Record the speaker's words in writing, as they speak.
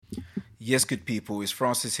Yes, good people, it's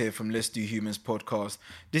Francis here from Let's Do Humans podcast.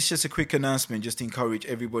 This is just a quick announcement just to encourage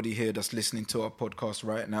everybody here that's listening to our podcast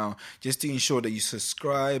right now, just to ensure that you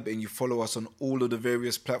subscribe and you follow us on all of the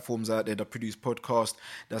various platforms out there that produce podcasts,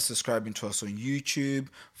 that's subscribing to us on YouTube,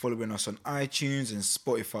 following us on iTunes and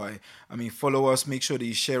Spotify. Follow us, make sure that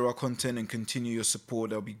you share our content and continue your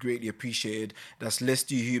support. That'll be greatly appreciated. That's Let's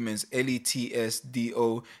Do Humans, LETSDOHUMANS.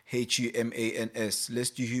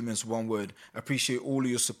 Let's Do Humans, one word. Appreciate all of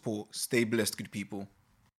your support. Stay blessed, good people.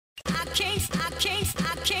 I can't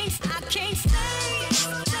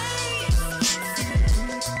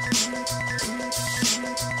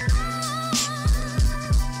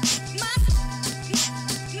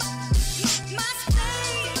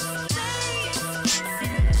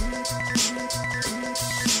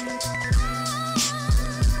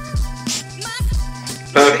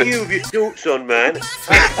Perfect. You with your shorts on, man.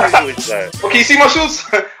 How was that? Oh, can you see my shorts?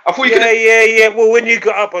 I thought you could. Yeah. Well, when you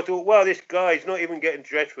got up, I thought, wow, this guy's not even getting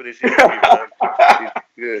dressed for this interview, man.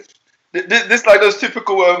 Good. This like those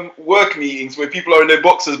typical work meetings where people are in their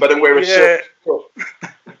boxers but then wear a shirt.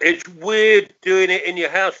 It's weird doing it in your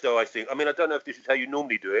house, though, I think. I don't know if this is how you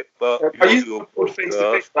normally do it, but I used to record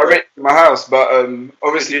face-to-face direct in my house, but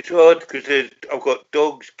obviously... It's odd because I've got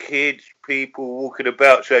dogs, kids, people walking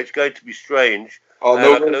about, so it's going to be strange. Oh,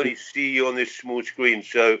 no, I can only see you on this small screen,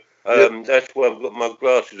 so that's why I've got my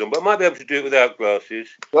glasses on. But I might be able to do it without glasses.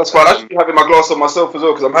 That's fine. I should be having my glass on myself as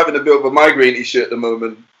well because I'm having a bit of a migraine issue at the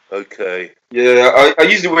moment. Okay. Yeah, I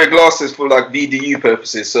usually wear glasses for like VDU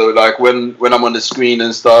purposes. So like when I'm on the screen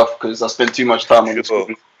and stuff, because I spend too much time on the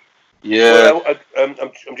screen. Yeah. Well, I'm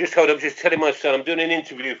just telling my son I'm doing an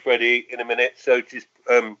interview, Freddie, in a minute. So just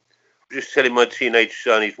telling my teenage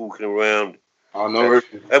son he's walking around. Oh no.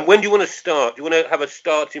 And when do you want to start? Do you want to have a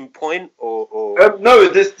starting point or? No,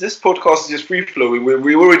 this podcast is just free flowing.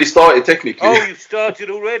 We already started technically. Oh, you've started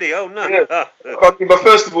already. Oh no. Yeah. But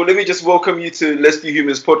first of all, let me just welcome you to Let's Do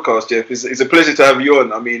Humans podcast, Jeff. It's a pleasure to have you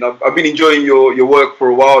on. I've been enjoying your work for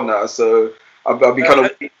a while now, so I've been kind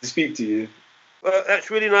of to speak to you. Well, that's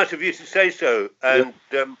really nice of you to say so, and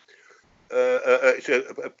it's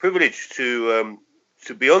a privilege to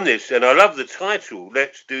be on this, and I love the title,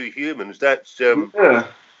 Let's Do Humans. That's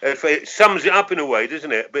it sums it up in a way,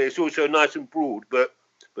 doesn't it? But it's also nice and broad, but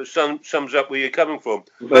sums up where you're coming from.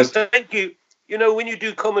 But thank you. You know, when you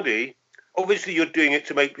do comedy, obviously you're doing it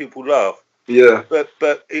to make people laugh. Yeah. But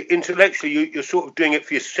intellectually, you're sort of doing it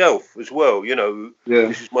for yourself as well. You know,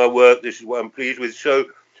 This is my work. This is what I'm pleased with. So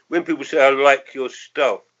when people say, I like your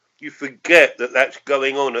stuff, you forget that that's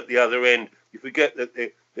going on at the other end. You forget that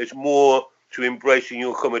there's more to embracing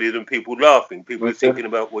your comedy than people laughing. People are thinking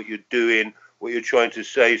about what you're doing, what you're trying to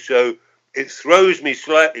say. So it throws me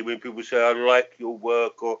slightly when people say, I like your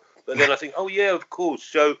work. But then I think, oh, yeah, of course.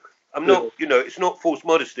 So I'm not, it's not false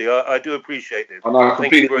modesty. I do appreciate it.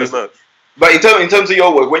 Thank you very much. But in terms of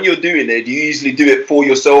your work, when you're doing it, do you usually do it for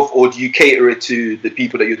yourself or do you cater it to the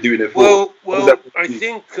people that you're doing it for? Well, I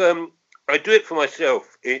think I do it for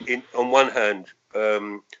myself. On one hand,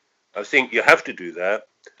 I think you have to do that.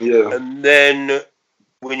 Yeah. And then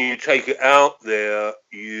when you take it out there,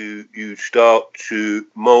 you start to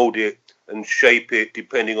mould it and shape it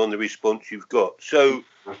depending on the response you've got. So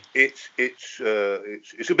it's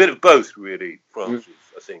a bit of both, really, Francis.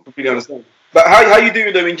 I think. Completely understand. But how you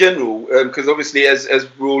doing though in general? Because obviously, as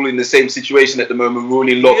we're all in the same situation at the moment, we're all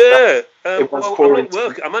in lockdown. Yeah.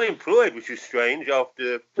 I'm unemployed, which is strange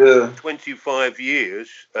after 25 years.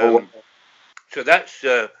 So that's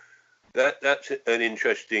an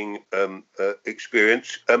interesting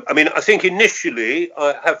experience. I think initially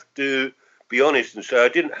I have to be honest and say I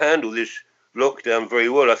didn't handle this lockdown very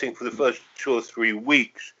well. I think for the first 2 or 3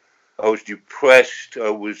 weeks, I was depressed. I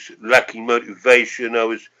was lacking motivation. I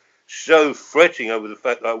was so fretting over the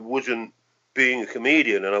fact that I wasn't being a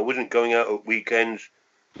comedian and I wasn't going out at weekends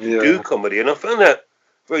to do comedy. And I found that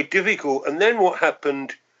very difficult. And then what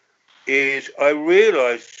happened is I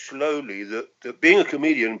realised slowly that being a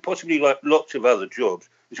comedian, possibly like lots of other jobs,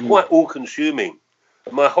 is quite all-consuming.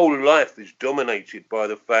 My whole life is dominated by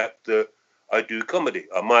the fact that I do comedy.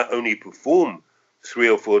 I might only perform 3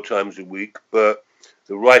 or 4 times a week, but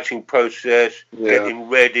the writing process, getting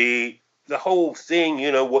ready, the whole thing,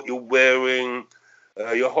 what you're wearing,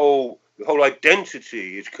 your whole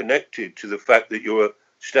identity is connected to the fact that you're a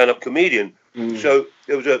stand-up comedian. So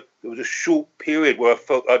there was a short period where I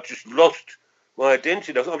felt I just lost my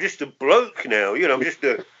identity. I thought, I'm just a bloke now, I'm just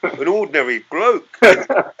an ordinary bloke.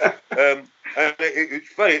 And it's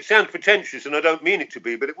funny, it sounds pretentious and I don't mean it to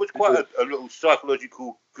be, but it was quite a little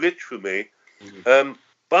psychological glitch for me.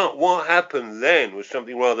 But what happened then was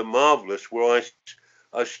something rather marvellous where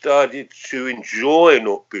I started to enjoy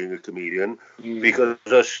not being a comedian because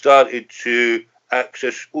I started to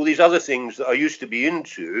access all these other things that I used to be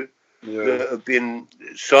into that have been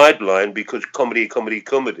sidelined because comedy.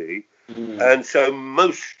 And so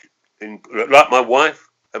like my wife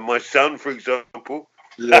and my son, for example.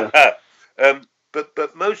 But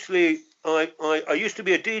mostly I used to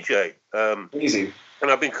be a DJ. Easy.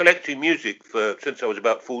 And I've been collecting music since I was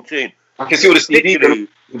about 14. I can see all the CD behind you.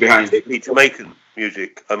 Particularly Jamaican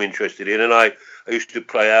music I'm interested in. And I used to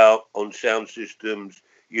play out on sound systems,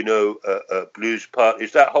 blues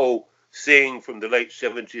parties, that whole thing from the late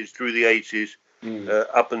 70s through the 80s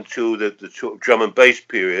up until the sort of drum and bass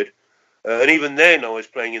period. And even then I was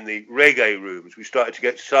playing in the reggae rooms. We started to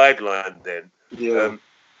get sidelined then. Yeah.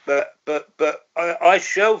 But I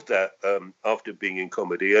shelved that after being in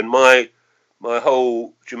comedy, and my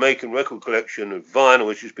whole Jamaican record collection of vinyl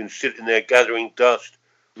has just been sitting there gathering dust.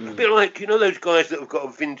 A bit like, those guys that have got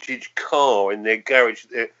a vintage car in their garage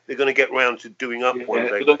they're going to get round to doing up one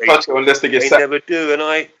day. They don't touch it unless they get sacked. They never do. And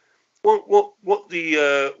what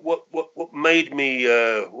made me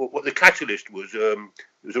what the catalyst was, there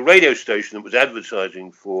was a radio station that was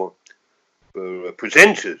advertising for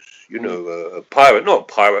presenters, a pirate, not a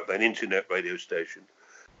pirate, but an internet radio station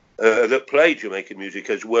that played Jamaican music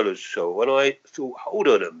as well as soul. And I thought, hold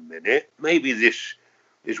on a minute, maybe this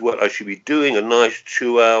is what I should be doing, a nice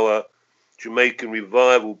 2-hour Jamaican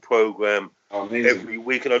revival program every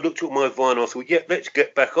week. And I looked at my vinyl, I thought, yeah, let's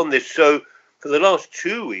get back on this. So for the last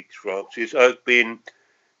 2 weeks, Francis, I've been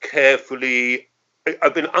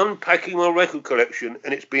unpacking my record collection,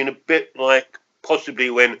 and it's been a bit like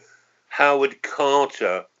possibly when Howard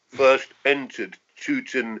Carter first entered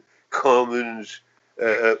Tutankhamun's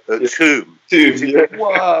tomb.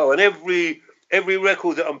 Wow! And every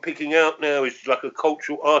record that I'm picking out now is like a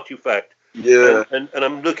cultural artifact. Yeah. And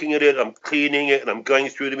I'm looking at it, I'm cleaning it, and I'm going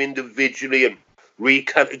through them individually and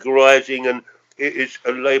recategorizing, and it is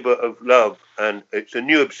a labor of love, and it's a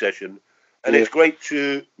new obsession. And it's great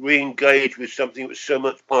to re-engage with something that was so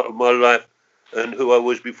much part of my life and who I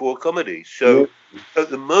was before comedy. So at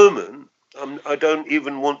the moment, I don't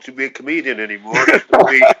even want to be a comedian anymore. I just want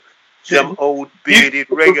to be some old bearded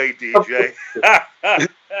reggae DJ.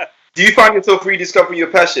 Do you find yourself rediscovering your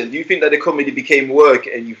passion? Do you think that the comedy became work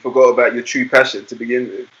and you forgot about your true passion to begin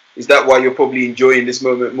with? Is that why you're probably enjoying this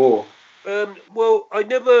moment more? Well,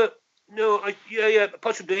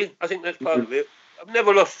 possibly. I think that's part of it. I've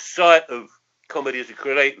never lost sight of comedy as a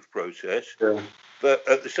creative process. Yeah. But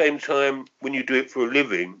at the same time, when you do it for a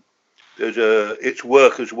living, it's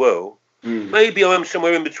work as well. Maybe I'm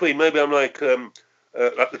somewhere in between. Maybe I'm like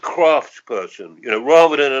the crafts person,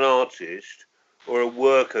 rather than an artist or a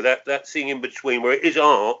worker. That thing in between where it is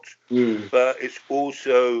art, but it's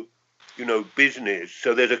also business.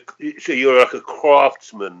 So so you're like a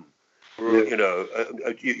craftsman,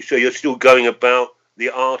 so you're still going about the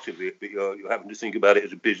art of it, but you're having to think about it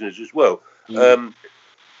as a business as well.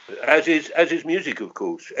 As is music, of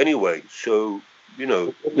course. Anyway, so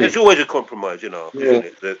there's always a compromise in art,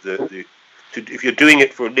 isn't it? If you're doing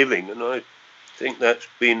it for a living, and I think that's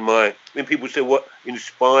been when people say what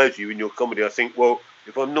inspires you in your comedy, I think, well,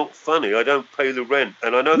 if I'm not funny, I don't pay the rent,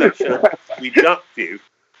 and I know that sounds reductive.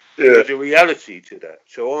 There's a reality to that.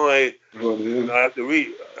 So I have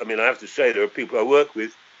to say there are people I work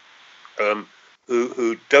with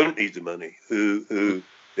who don't need the money, who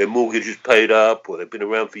their mortgage is paid up, or they've been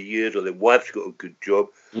around for years, or their wife's got a good job.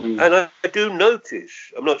 And I do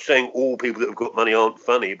notice, I'm not saying all people that have got money aren't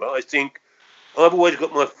funny, but I think I've always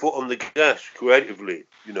got my foot on the gas creatively,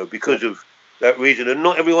 because of that reason. And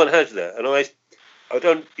not everyone has that. And I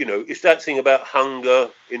don't, it's that thing about hunger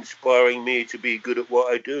inspiring me to be good at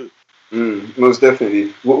what I do. Most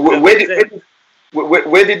definitely.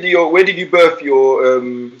 Where did you birth your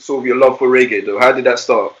sort of your love for reggae though? How did that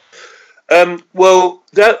start? Well,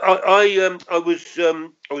 that I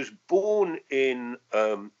was born in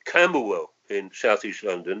Camberwell in southeast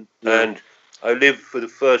London, and I lived for the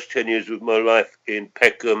first 10 years of my life in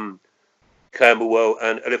Peckham, Camberwell,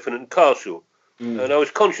 and Elephant and Castle. And I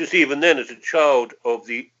was conscious even then, as a child, of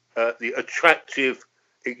the attractive,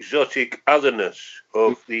 exotic otherness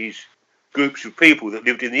of these groups of people that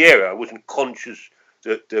lived in the area. I wasn't conscious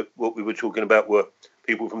that what we were talking about were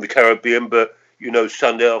people from the Caribbean, but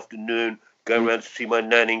Sunday afternoon, going around to see my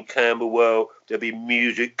nan in Camberwell, there'd be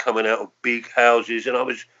music coming out of big houses, and I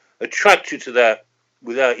was attracted to that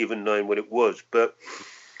without even knowing what it was. But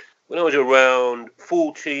when I was around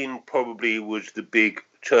 14, probably was the big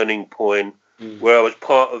turning point, where I was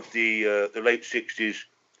part of the late 60s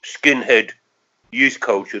skinhead youth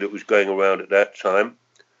culture that was going around at that time.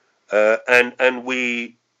 And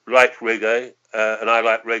we liked reggae, and I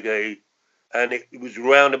liked reggae, and it was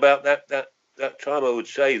around about that time, I would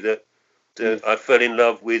say, that I fell in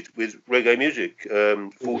love with reggae music,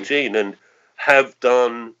 14, and have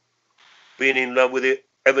been in love with it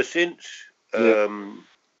ever since. You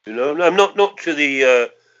know, I'm not to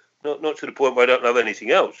the not to the point where I don't love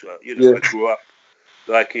anything else. You know, I grew up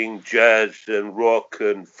liking jazz and rock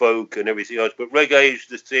and folk and everything else, but reggae is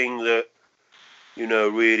the thing that, you know,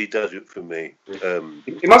 really does it for me.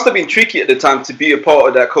 It must have been tricky at the time to be a part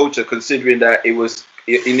of that culture, considering that it was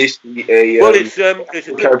initially a. Well, it's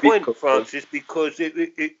a good point, Francis, because it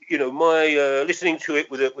you know, my listening to it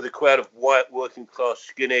with a crowd of white working class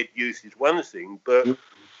skinhead youth is one thing, but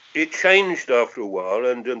it changed after a while,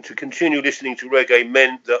 and to continue listening to reggae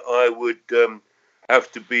meant that I would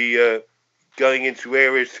have to be going into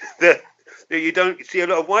areas that you don't see a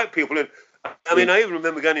lot of white people. And I mean, I even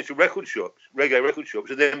remember going into reggae record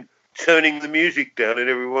shops, and then turning the music down and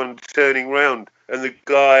everyone turning round, and the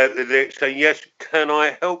guy there saying, "Yes, can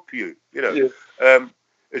I help you?" You know,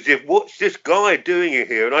 as if, what's this guy doing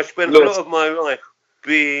here? And I spent a lot of my life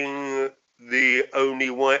being the only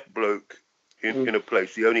white bloke in a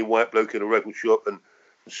place, the only white bloke in a record shop, and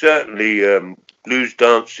certainly blues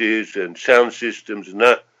dances and sound systems and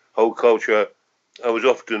that whole culture. I was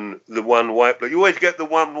often the one white bloke. You always get the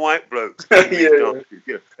one white bloke. Dances, you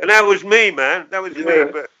know. And that was me, man. That was me.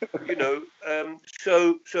 But, you know,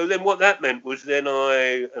 so then what that meant was then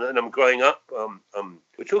and I'm growing up.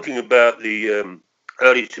 We're talking about the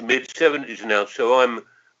early to mid 70s now. So I'm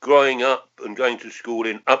growing up and going to school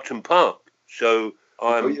in Upton Park. So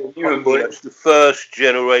I'm that's the first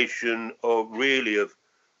generation of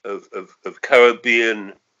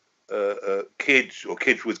Caribbean kids, or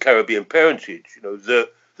kids with Caribbean parentage, you know, that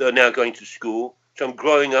are now going to school. So I'm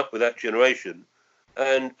growing up with that generation,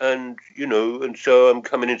 and you know, and so I'm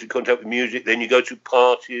coming into contact with music. Then you go to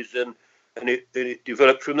parties, and it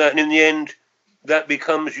develops from that. And in the end, that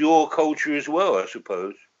becomes your culture as well, I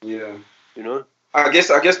suppose. Yeah. You know. I guess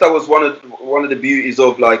that was one of the beauties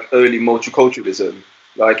of like early multiculturalism.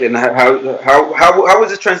 Like, and how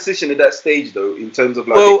was the transition at that stage though, in terms of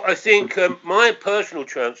like? Well, I think my personal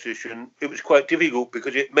transition, it was quite difficult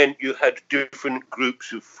because it meant you had different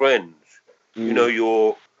groups of friends. You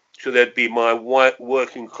know, so there'd be my white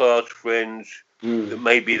working class friends that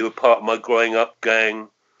maybe they were part of my growing up gang.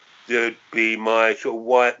 There'd be my sort of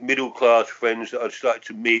white middle class friends that I'd started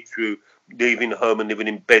to meet through leaving home and living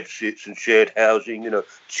in bedsits and shared housing. You know,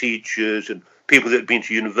 teachers and people that had been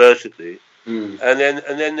to university. And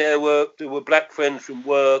then there were black friends from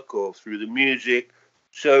work or through the music,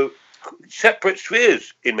 so separate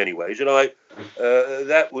spheres in many ways. And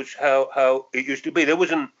that was how it used to be. It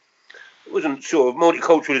wasn't sort of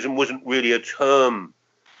multiculturalism wasn't really a term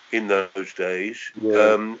in those days.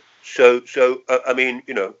 So I mean,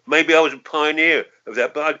 you know, maybe I was a pioneer of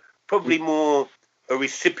that, but I'd probably more a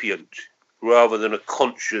recipient rather than a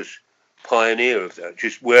conscious pioneer of that.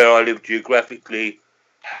 Just where I lived geographically,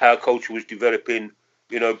 how culture was developing,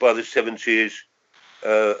 you know, by the 70s,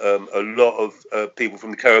 a lot of people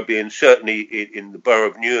from the Caribbean, certainly in the borough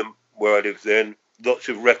of Newham, where I lived then, lots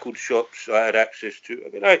of record shops I had access to. I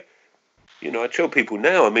mean, I tell people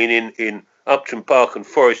now, I mean, in Upton Park and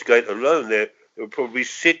Forest Gate alone, there were probably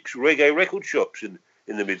 6 reggae record shops in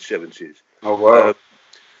the mid-70s. Oh, wow.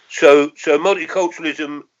 So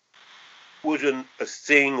multiculturalism wasn't a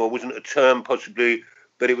thing or wasn't a term possibly,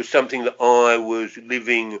 but it was something that I was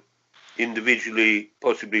living individually,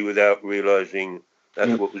 possibly without realising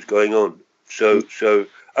that's what was going on. So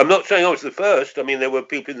I'm not saying I was the first. I mean, there were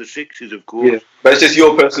people in the 60s, of course. Yeah, but it's just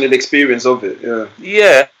your personal experience of it. Yeah.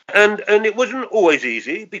 Yeah, and it wasn't always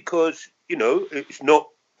easy because, you know, it's not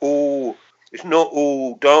all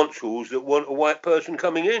dance halls that want a white person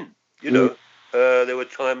coming in. You know, there were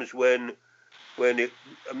times when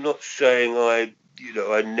I'm not saying I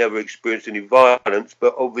never experienced any violence,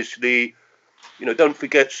 but obviously, you know, don't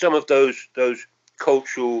forget some of those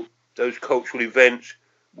cultural events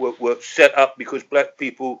were set up because black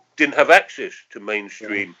people didn't have access to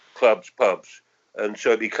mainstream clubs, pubs, and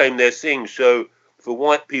so it became their thing. So for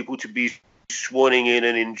white people to be swanning in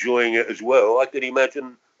and enjoying it as well, I can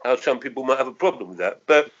imagine how some people might have a problem with that.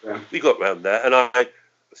 But we got around that, and I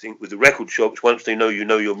think with the record shops, once they know you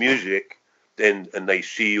know your music, and they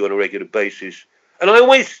see you on a regular basis. And I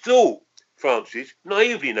always thought, Francis,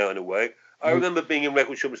 naively now in a way, I remember being in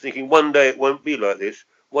record shops thinking, one day it won't be like this.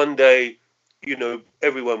 One day, you know,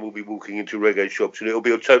 everyone will be walking into reggae shops and it'll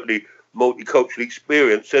be a totally multicultural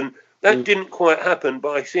experience. And that didn't quite happen,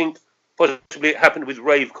 but I think possibly it happened with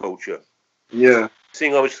rave culture. Yeah. The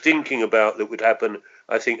thing I was thinking about that would happen,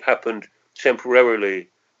 I think happened temporarily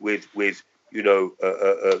with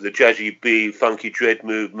the Jazzy B, Funky Dread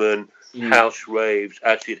movement, house raves,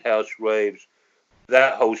 acid house raves,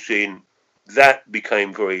 that whole scene, that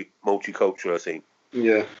became very multicultural, I think.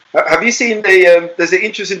 Yeah. Have you seen there's an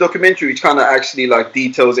interesting documentary which kind of actually like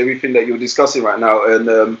details everything that you're discussing right now,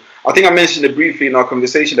 and I think I mentioned it briefly in our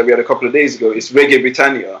conversation that we had a couple of days ago. It's Reggae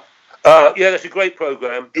Britannia. Yeah, that's a great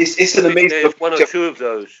program. It's an amazing. There's one or two of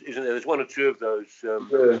those, isn't there? There's one or two of those,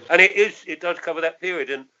 and it does cover that period.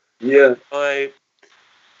 And I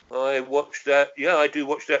watched that. Yeah, I do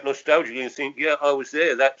watch that nostalgically and think, yeah, I was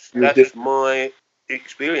there. That's my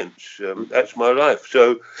experience. That's my life.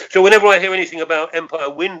 So whenever I hear anything about Empire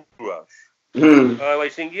Windrush, I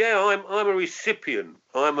always think, yeah, I'm a recipient.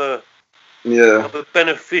 I'm a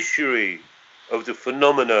beneficiary of the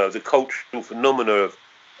cultural phenomena of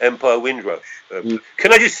Empire Windrush.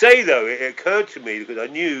 Can I just say, though, it occurred to me, because I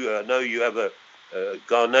know you have a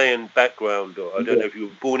Ghanaian background, or I don't know if you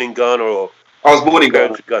were born in Ghana or... I was born in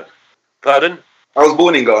Ghana. Pardon? I was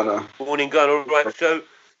born in Ghana. Born in Ghana, right. So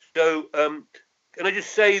can I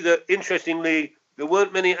just say that, interestingly, there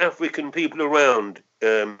weren't many African people around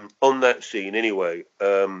on that scene anyway.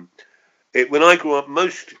 When I grew up,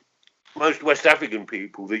 most West African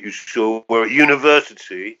people that you saw were at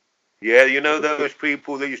university. Yeah, those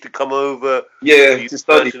people that used to come over. Yeah, to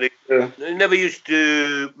study. They never used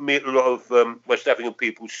to meet a lot of West African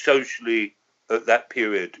people socially at that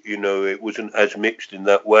period. It wasn't as mixed in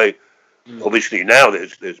that way. Obviously, now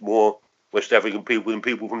there's more West African people than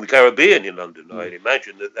people from the Caribbean in London. I'd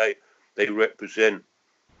imagine that they represent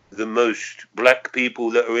the most black people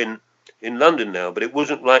that are in London now. But it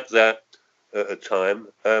wasn't like that at a time.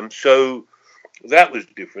 So that was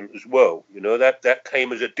different as well. That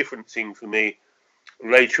came as a different thing for me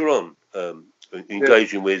later on,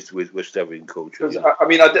 engaging with West African culture. I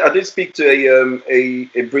mean, I did speak to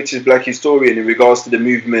a British black historian in regards to the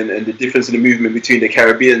movement and the difference in the movement between the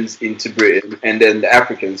Caribbeans into Britain and then the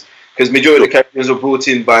Africans. Because majority of the Caribbeans were brought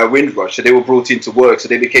in by a Windrush, so they were brought in to work, so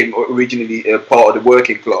they became originally a part of the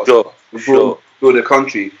working class. Sure. For the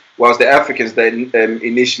country. Whilst the Africans that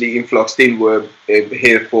initially influxed in were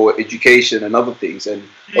here for education and other things. And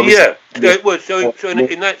yeah, so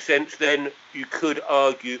in that sense, then you could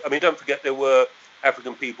argue. I mean, don't forget there were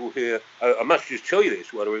African people here. I must just tell you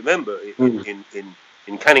this. What I remember in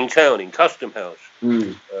Canning Town, in Custom House,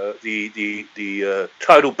 the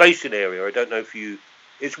tidal basin area. I don't know if you.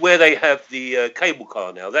 It's where they have the cable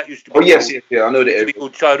car now. That used to be. Oh yes, I know that. It used to be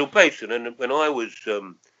called Tidal Basin, and when I was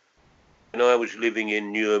living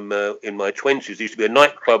in Newham in my 20s, there used to be a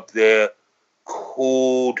nightclub there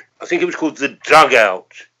called, I think it was called The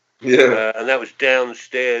Dugout. Yeah. And that was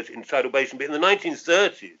downstairs in Tidal Basin. But in the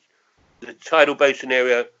 1930s, the Tidal Basin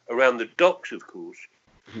area around the docks, of course,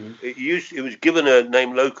 it was given a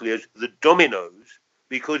name locally as the Dominoes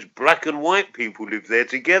because black and white people lived there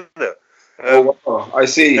together. I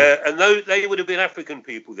see. And they would have been African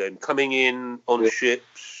people then, coming in on ships,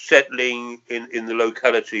 settling in the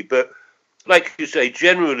locality. But like you say,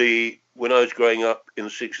 generally, when I was growing up in the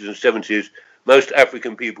 60s and 70s, most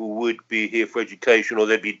African people would be here for education, or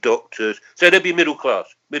they'd be doctors. So they'd be middle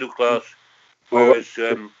class, whereas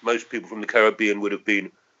most people from the Caribbean would have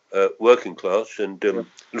been working class. And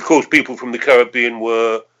of course, people from the Caribbean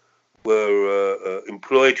were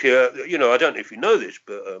employed here. I don't know if you know this,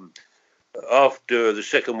 but after the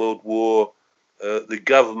Second World War, the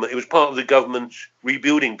government, it was part of the government's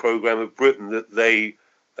rebuilding program of Britain that they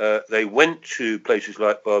went to places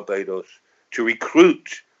like Barbados to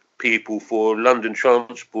recruit people for London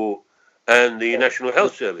Transport and the National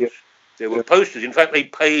Health Service. There were posters. In fact, they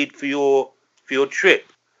paid for your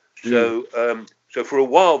trip. So for a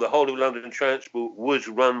while, the whole of London Transport was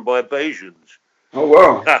run by Bajans. Oh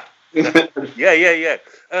wow! Yeah.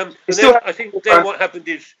 I think then what happened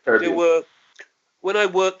is there were. When I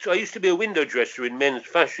worked, I used to be a window dresser in men's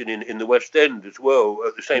fashion in the West End as well,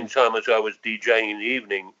 at the same time as I was DJing in the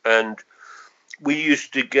evening. And we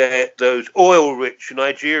used to get those oil-rich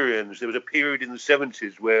Nigerians. There was a period in the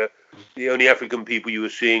 70s where the only African people you were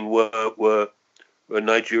seeing were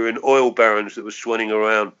Nigerian oil barons that were swanning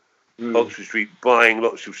around Oxford Street buying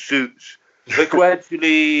lots of suits. But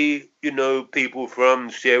gradually, people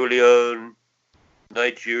from Sierra Leone,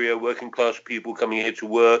 Nigeria, working class people coming here to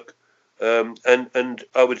work. And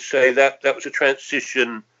I would say that was a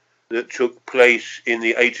transition that took place in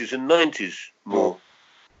the 80s and 90s more.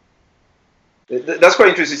 That's quite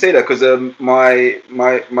interesting to say that, because my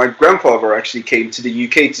grandfather actually came to the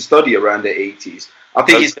UK to study around the 80s. I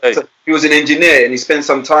think he was an engineer, and he spent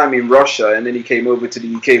some time in Russia, and then he came over to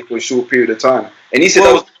the UK for a short period of time. And he said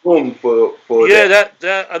that was form for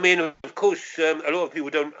that. I mean, of course, a lot of people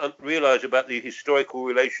don't realise about the historical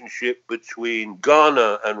relationship between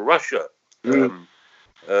Ghana and Russia.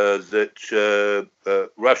 That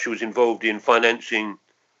Russia was involved in financing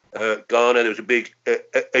Ghana. There was a big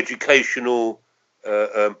educational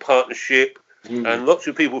partnership, and lots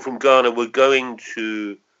of people from Ghana were going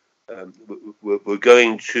to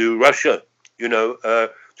Russia.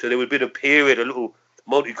 So there would have been a period, a little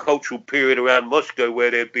multicultural period around Moscow where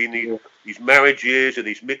there had been these marriages and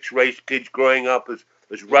these mixed race kids growing up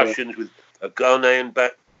as Russians with a Ghanaian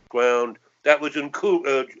background. That was in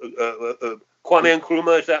Kwame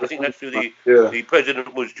Nkrumah. I think that's who the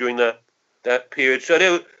president was during that period. So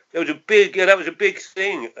there was a big that was a big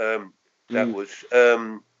thing. That was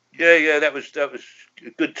that was a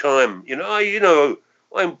good time. I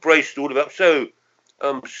embraced all of that.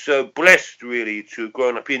 I'm so blessed really to have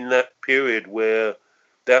grown up in that period where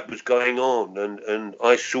that was going on, and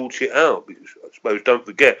I sought it out, because I suppose, don't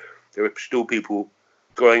forget, there are still people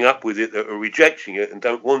growing up with it that are rejecting it and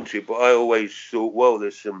don't want it, but I always thought, well,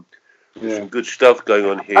 there's some good stuff going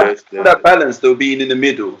on here. That balance, though, being in the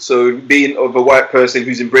middle, so being of a white person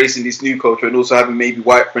who's embracing this new culture and also having maybe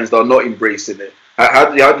white friends that are not embracing it.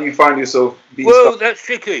 How do you find yourself being that's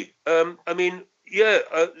tricky.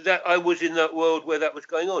 That I was in that world where that was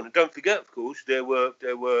going on. And don't forget, of course, there were,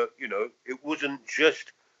 it wasn't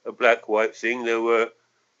just a black-white thing. There were,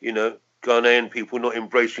 Ghanaian people not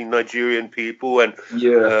embracing Nigerian people, and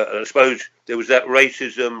I suppose there was that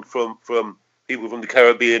racism from people from the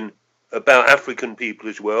Caribbean about African people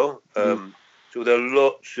as well. So there are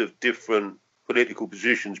lots of different political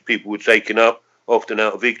positions people were taking up, often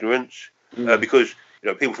out of ignorance, because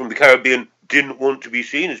people from the Caribbean didn't want to be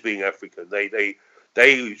seen as being African.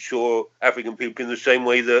 They saw African people in the same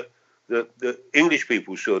way that the English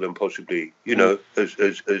people saw them, possibly,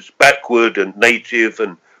 as backward and native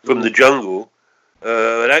and from the jungle.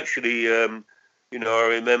 And actually, I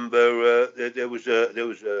remember there was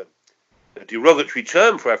a derogatory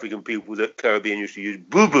term for African people that Caribbean used to use,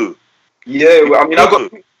 boo-boo. Yeah, well, I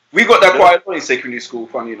mean, we got that quite a lot in secondary school,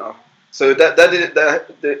 funny enough. So that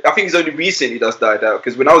I think it's only recently that's died out,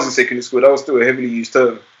 because when I was in secondary school, that was still a heavily used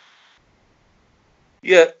term.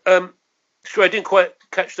 Yeah, sorry, I didn't quite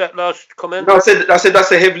catch that last comment. No, I said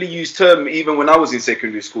that's a heavily used term even when I was in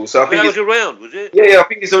secondary school. So I think that was around, was it? Yeah, I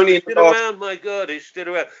think it's only still around. My God, it's still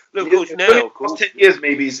around. Look, of course, now, of course, 10 years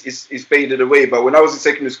maybe it's faded away, but when I was in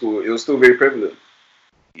secondary school, it was still very prevalent.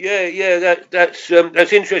 Yeah, that's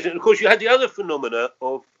interesting. Of course, you had the other phenomena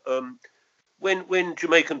of when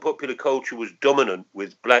Jamaican popular culture was dominant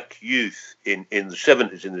with black youth in the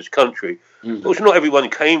 70s in this country. Of course, not everyone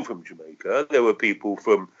came from Jamaica. There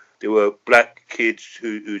were black kids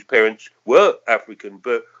whose parents were African,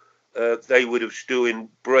 but they would have still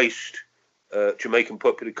embraced Jamaican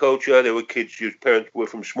popular culture. There were kids whose parents were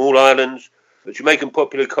from small islands. But Jamaican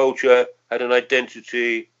popular culture had an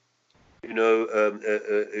identity, and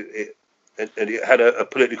it had a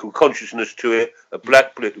political consciousness to it, a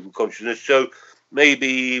black political consciousness. So maybe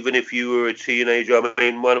even if you were a teenager, I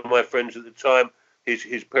mean, one of my friends at the time,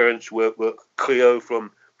 his parents were Creole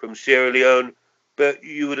from Sierra Leone, but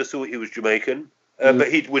you would have thought he was Jamaican.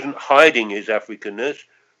 But he wasn't hiding his Africanness.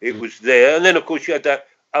 It was there. And then, of course, you had that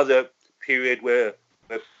other period where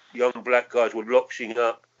young black guys were loxing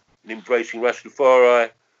up and embracing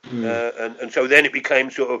Rastafari. And so then it became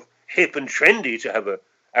sort of hip and trendy to have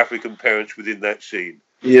African parents within that scene.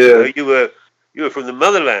 Yeah. You were from the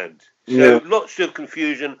motherland. So lots of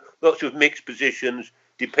confusion, lots of mixed positions,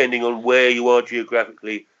 depending on where you are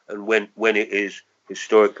geographically and when it is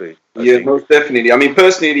historically. I think. Most definitely. I mean,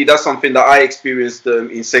 personally, that's something that I experienced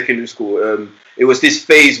in secondary school. It was this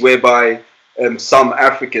phase whereby some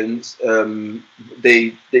Africans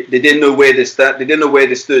they didn't know where they stand. They didn't know where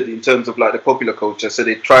they stood in terms of like the popular culture. So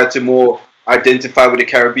they tried to more identify with the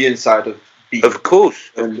Caribbean side of beat. Of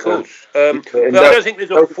course. But I don't think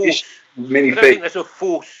there's a force. I don't think there's a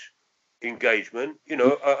force engagement.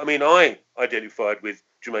 I mean, I identified with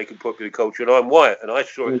Jamaican popular culture, and I'm white, and I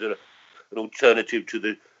saw it as an alternative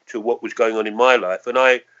to what was going on in my life, and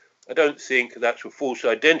I don't think that's a false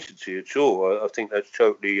identity at all. I think that's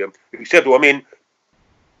totally acceptable. I mean,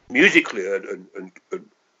 musically and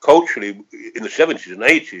culturally, in the 70s and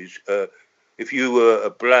 80s, if you were a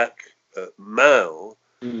black male,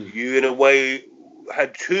 you in a way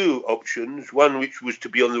had two options. One which was to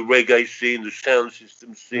be on the reggae scene, the sound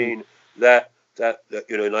system scene, that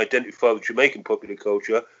and identify with Jamaican popular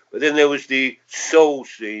culture. But then there was the soul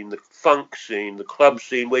scene, the funk scene, the club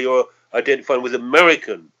scene, where you're identifying with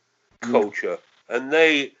American culture. And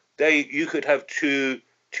you could have two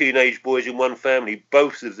teenage boys in one family,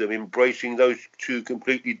 both of them embracing those two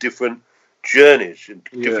completely different journeys and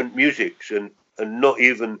different musics, and not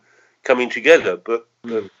even coming together. But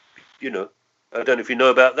you know, I don't know if you know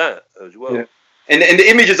about that as well. Yeah. And the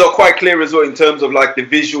images are quite clear as well in terms of like the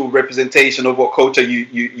visual representation of what culture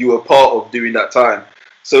you were part of during that time.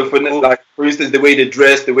 So for instance, the way they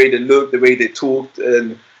dressed, the way they looked, the way they talked,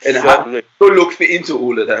 and how the look fit into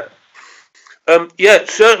all of that.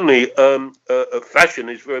 Certainly. Fashion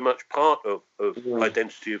is very much part of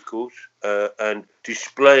identity, of course, and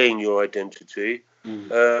displaying your identity.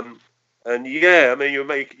 And I mean, you're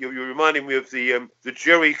reminding me of the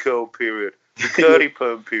Jerry curl period, the curly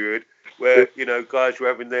perm period, where guys were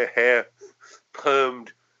having their hair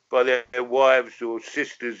permed by their wives or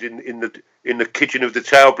sisters in the kitchen of the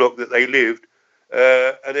tower block that they lived,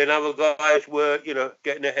 and then other guys were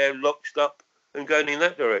getting their hair locked up and going in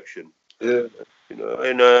that direction. Yeah.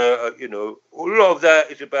 A lot of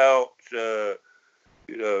that is about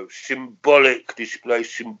symbolic display,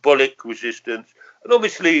 symbolic resistance, and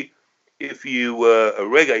obviously, if you were a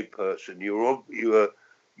reggae person, you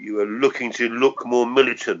were looking to look more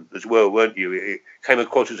militant as well, weren't you? It came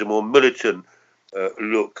across as a more militant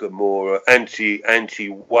look, a more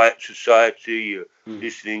anti-white society. You're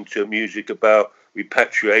listening to music about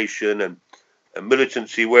repatriation and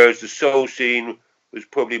militancy, whereas the soul scene was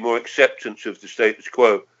probably more acceptance of the status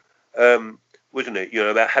quo, wasn't it?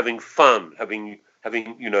 About having fun, having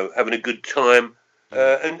a good time,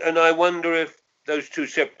 and I wonder if those two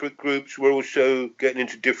separate groups were also getting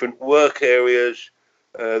into different work areas.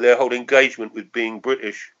 Their whole engagement with being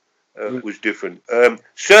British was different.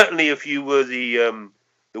 Certainly, if you were the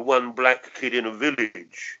one black kid in a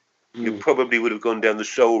village, you probably would have gone down the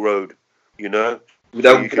soul road. That would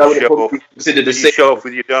have probably considered the same. Show off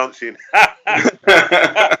with your dancing.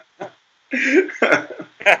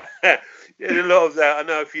 There's a lot of that. I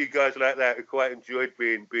know a few guys like that who quite enjoyed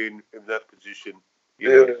being in that position.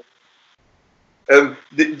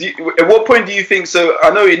 At what point do you think? So I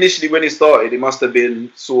know initially when it started, it must have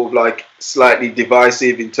been sort of like slightly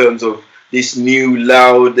divisive in terms of this new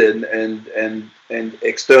loud and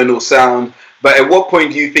external sound. But at what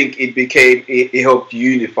point do you think it helped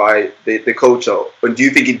unify the culture? And do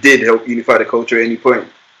you think it did help unify the culture at any point?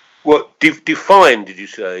 What define? Did you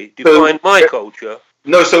say define my culture?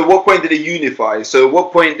 No. So, what point did it unify? So,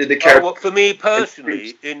 what point did the character? For me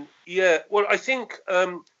personally, I think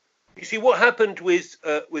you see what happened with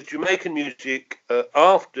Jamaican music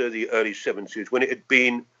after the early 70s, when it had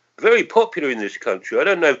been very popular in this country. I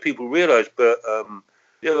don't know if people realise, but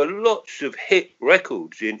there were lots of hit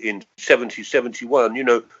records in 70, 71.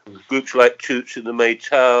 Groups like Toots and the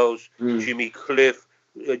Maytals, Jimmy Cliff,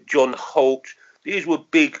 John Holt. These were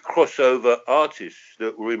big crossover artists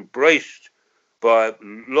that were embraced by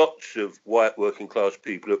lots of white working class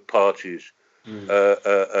people at parties.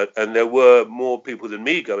 And there were more people than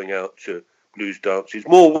me going out to blues dances.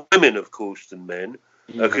 More women, of course, than men,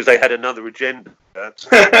 because they had another agenda. And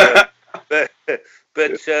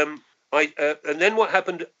then what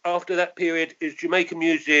happened after that period is Jamaican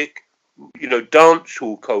music, dance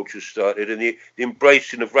hall culture started, and the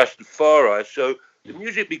embracing of Rastafari. So the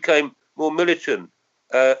music became more militant,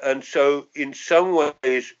 and so in some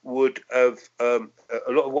ways would have a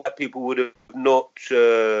lot of white people would have not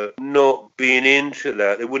been into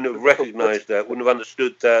that. They wouldn't have recognised that, wouldn't have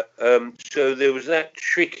understood that. So there was that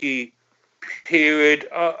tricky period.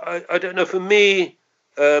 I don't know. For me,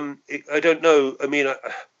 I don't know. I mean,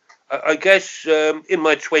 I guess in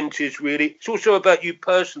my 20s, really, it's also about you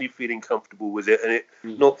personally feeling comfortable with it and it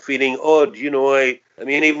not feeling odd. I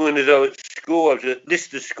mean, even when I was at school, I was at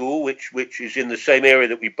Lister School, which is in the same area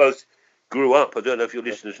that we both grew up. I don't know if your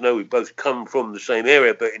listeners know, we both come from the same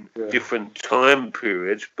area, but in different time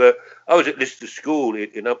periods. But I was at Lister School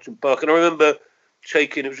in Upton Park, and I remember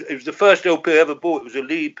taking, it was the first LP I ever bought. It was a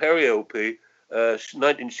Lee Perry LP,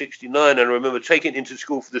 1969, and I remember taking it into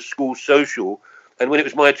school for the school social. And when it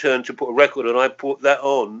was my turn to put a record on, I put that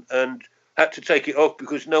on and had to take it off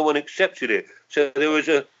because no one accepted it. So there was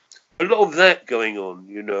a lot of that going on,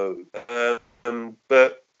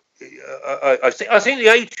 But I think the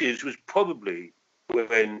 80s was probably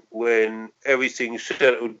when everything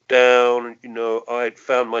settled down. I'd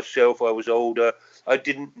found myself. I was older. I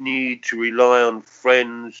didn't need to rely on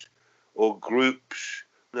friends or groups.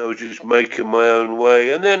 I was just making my own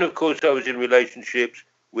way. And then, of course, I was in relationships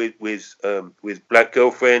with black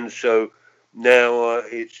girlfriends, so now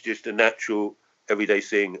it's just a natural everyday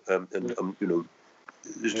thing.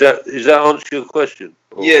 Does that answer your question?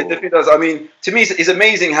 Yeah, it definitely does. I mean, to me, it's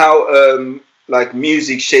amazing how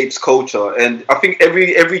music shapes culture, and I think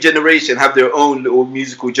every generation have their own little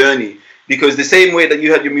musical journey, because the same way that you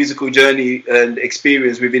had your musical journey and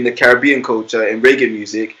experience within the Caribbean culture and reggae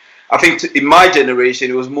music, I think in my generation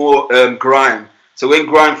it was more grime. So when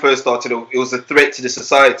grime first started, it was a threat to the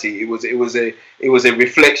society. It was a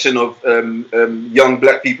reflection of young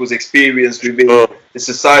black people's experience within the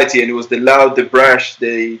society, and it was the loud, the brash,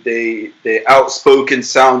 the outspoken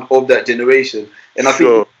sound of that generation. And I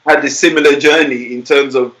think we had a similar journey in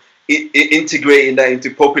terms of integrating that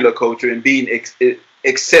into popular culture and being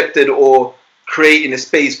accepted or creating a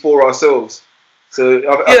space for ourselves. So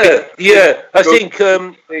I think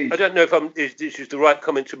I don't know if this is the right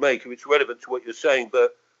comment to make, if it's relevant to what you're saying,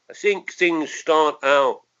 but I think things start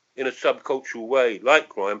out in a subcultural way, like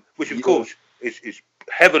grime, which of course is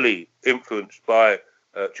heavily influenced by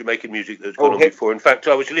Jamaican music that's gone on before. In fact,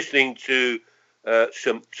 I was listening to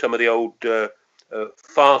some of the old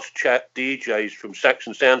fast chat DJs from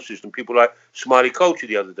Saxon Sound System, people like Smiley Culture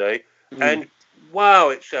the other day, and wow,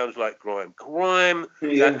 it sounds like grime. Grime,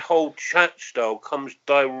 that whole chat style comes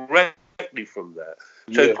directly from that.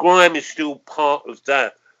 So grime is still part of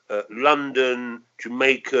that London,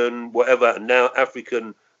 Jamaican, whatever, and now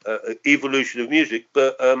African evolution of music.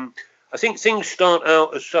 But I think things start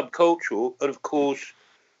out as subcultural, and of course,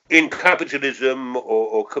 in capitalism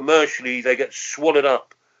or commercially, they get swallowed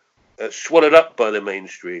up by the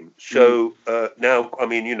mainstream. So now, I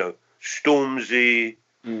mean, Stormzy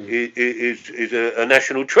is a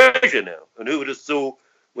national treasure now. And who would have thought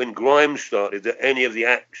when grime started that any of the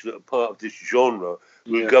acts that are part of this genre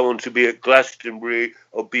would go on to be at Glastonbury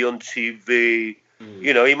or be on TV?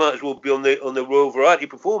 He might as well be on the Royal Variety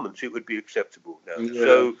Performance. It would be acceptable now.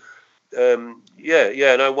 So and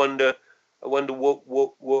I wonder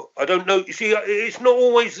what I don't know. You see, it's not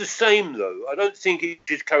always the same though. I don't think it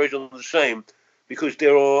just carries on the same because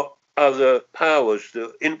there are other powers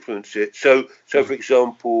that influence it. So for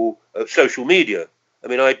example, social media. I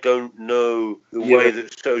mean, I don't know the way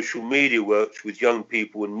that social media works with young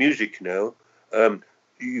people and music now.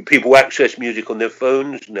 People access music on their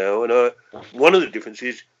phones now, and one of the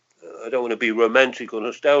differences, I don't want to be romantic or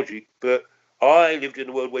nostalgic, but I lived in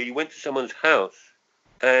a world where you went to someone's house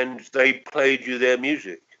and they played you their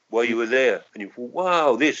music while you were there, and you thought,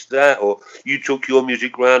 wow, this, that, or you took your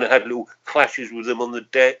music round and had little clashes with them on the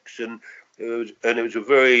decks, and it was a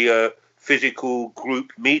very physical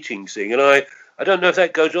group meeting thing. And I don't know if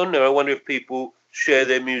that goes on now. I wonder if people share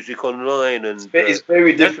their music online, and it's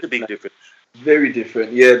very different. That's the big difference. Very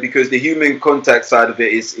different, because the human contact side of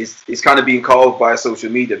it is kind of being cut off by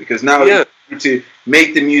social media, because now to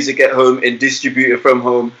make the music at home and distribute it from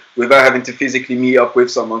home without having to physically meet up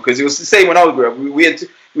with someone. Because it was the same when I was growing up.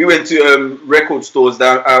 We went to record stores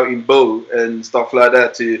out in Bow and stuff like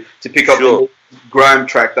that to pick up the grime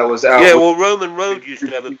track that was out. Yeah, well, Roman Road used to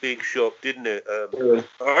have a big shop, didn't it?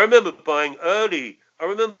 I remember buying early.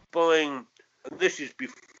 And this is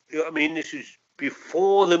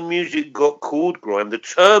before the music got called grime. The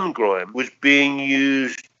term grime was being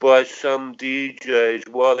used by some DJs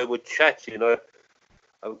while they were chatting. I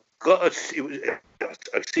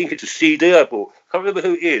think it's a CD I bought. I can't remember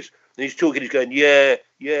who it is. And he's talking, he's going,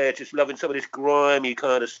 just loving some of this grimy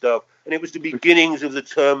kind of stuff. And it was the beginnings of the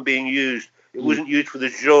term being used. It wasn't used for the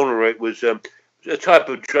genre. It was a type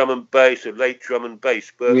of drum and bass, a late drum and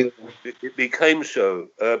bass, but it became so.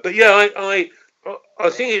 But yeah, I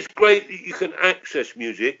think it's great that you can access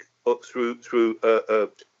music through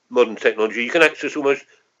modern technology. You can access almost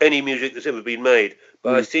any music that's ever been made.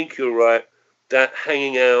 But I think you're right that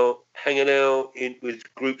hanging out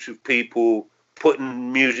with groups of people,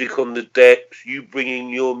 putting music on the decks, you bringing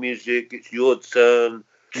your music, it's your turn,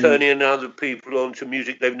 turning other people on to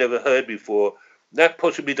music they've never heard before. That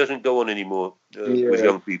possibly doesn't go on anymore with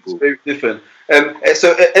young people. It's very different.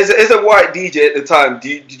 So, as a white DJ at the time,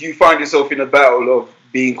 did you find yourself in a battle of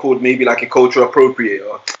being called maybe like a culture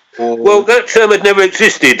appropriator? Well, that term had never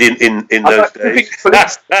existed in those days.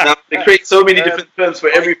 Now, they create so many different terms for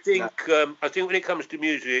everything. I think when it comes to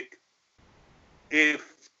music,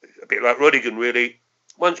 if a bit like Rodigan, really,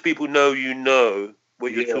 once people know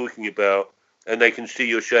what you're talking about, and they can see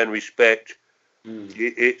you're showing respect,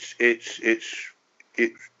 it's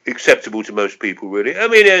acceptable to most people, really. I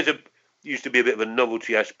mean, used to be a bit of a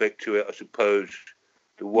novelty aspect to it, I suppose,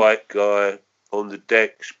 the white guy on the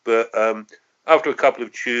decks. But after a couple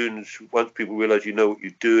of tunes, once people realise you know what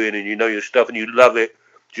you're doing and you know your stuff and you love it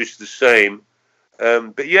just the same.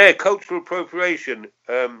 But yeah, cultural appropriation,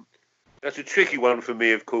 that's a tricky one for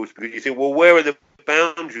me, of course, because you think, well, where are the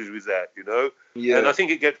boundaries with that, Yeah. And I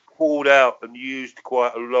think it gets called out and used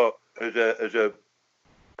quite a lot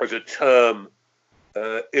as a term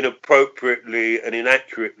inappropriately and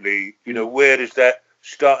inaccurately. Where does that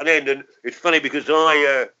start and end? And it's funny because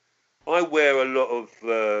I wear a lot of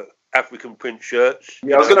African print shirts.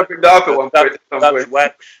 Yeah, I was going to bring that up at one point. Dutch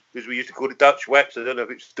wax, as we used to call it, Dutch wax. I don't know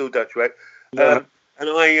if it's still Dutch wax. No. And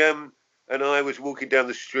I was walking down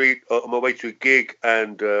the street on my way to a gig,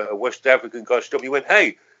 and a West African guy stopped me. He went,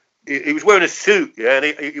 "Hey," he was wearing a suit, yeah,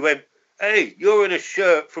 and he went, "Hey, you're in a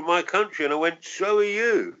shirt from my country," and I went, "So are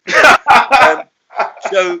you."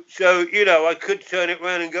 So you know, I could turn it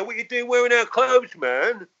around and go, "What you doing wearing our clothes,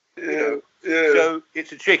 man?" You know? So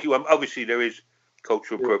it's a tricky one. Obviously, there is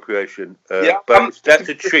cultural appropriation, but that's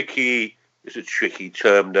a tricky. It's a tricky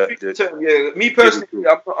term. Me personally,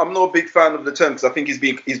 I'm not a big fan of the term because I think it's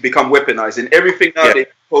become weaponized, and everything nowadays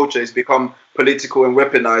culture has become political and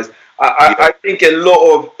weaponized. I think a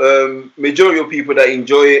lot of majority of people that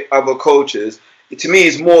enjoy other cultures, to me,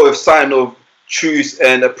 is more of a sign of truth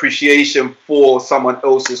and appreciation for someone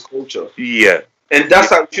else's culture. Yeah. And that's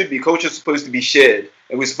how it should be. Culture is supposed to be shared,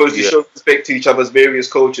 and we're supposed to show respect to each other's various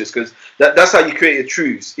cultures, because that's how you create a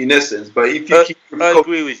truce, in essence. But if you I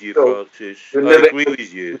agree with you, Francis. I agree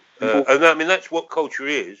with you. And I mean, that's what culture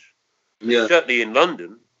is. Yeah. Certainly in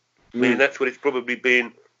London. I mean, that's what it's probably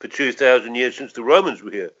been for 2,000 years since the Romans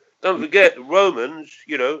were here. Don't forget, the Romans,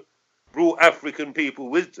 you know, brought African people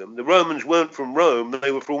with them. The Romans weren't from Rome;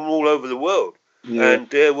 they were from all over the world. Yeah. And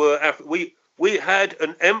there were we had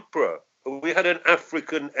an emperor. We had an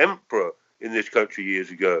African emperor in this country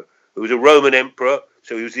years ago. It was a Roman emperor,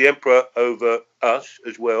 so he was the emperor over us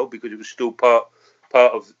as well, because it was still part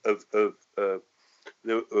of the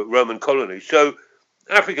Roman colony. So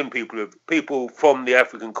African people from the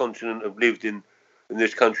African continent have lived in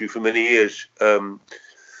this country for many years.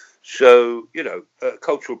 So, you know,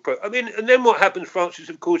 cultural... I mean, and then what happens, Francis,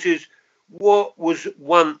 of course, is what was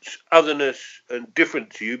once otherness and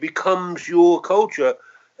different to you becomes your culture.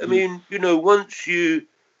 I mean, you know, once you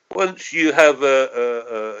have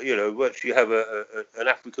an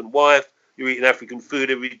African wife, you're eating African food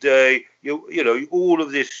every day. You know, all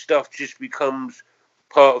of this stuff just becomes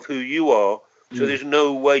part of who you are. So there's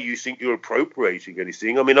no way you think you're appropriating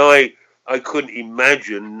anything. I mean, I couldn't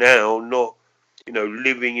imagine now not, you know,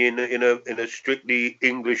 living in a strictly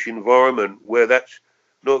English environment where that's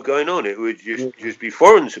not going on. It would just be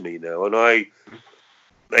foreign to me now, and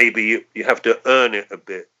maybe you have to earn it a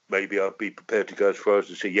bit. Maybe I'd be prepared to go as far as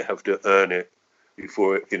to say you have to earn it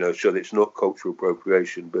before it, you know, so that it's not cultural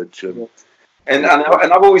appropriation. But and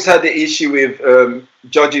I've always had the issue with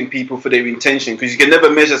judging people for their intention, because you can never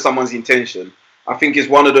measure someone's intention. I think it's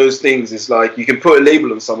one of those things. It's like you can put a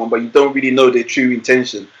label on someone, but you don't really know their true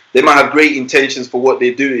intention. They might have great intentions for what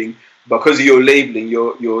they're doing, but because of your labeling,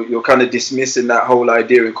 you're kind of dismissing that whole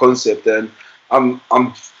idea and concept. And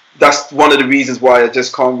that's one of the reasons why I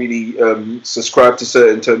just can't really subscribe to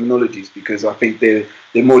certain terminologies, because I think they're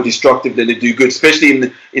more destructive than they do good,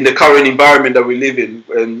 especially in the current environment that we live in,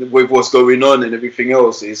 and with what's going on and everything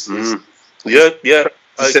else. I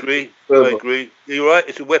agree. You're right.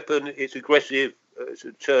 It's a weapon. It's aggressive. It's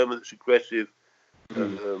a term that's aggressive.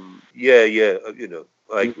 You know,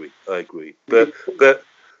 I agree. But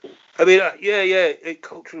I mean,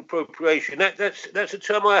 cultural appropriation. That's a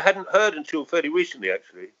term I hadn't heard until fairly recently,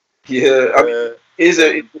 actually. Yeah, I mean,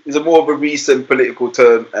 it's a more of a recent political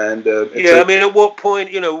term, and I mean, at what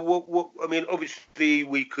point, you know, what I mean, obviously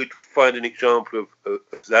we could find an example of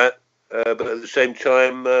that, but at the same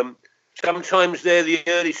time, sometimes they're the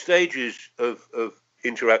early stages of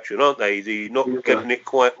interaction, aren't they? The not getting it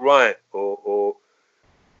quite right, or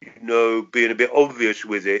you know, being a bit obvious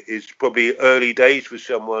with it is probably early days for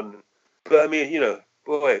someone. But I mean, you know,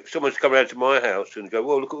 boy, if someone's come around to my house and go,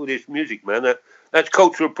 "Well, look at all this music, man. That's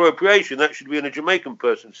cultural appropriation. That should be in a Jamaican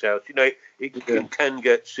person's house." You know, it can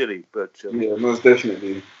get silly, but yeah, most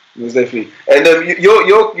definitely. And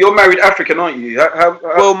you're married African, aren't you?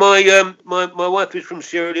 Well, my wife is from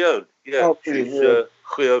Sierra Leone. Yeah, she's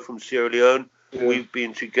Creole from Sierra Leone. Yeah. We've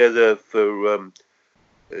been together for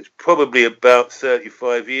it's probably about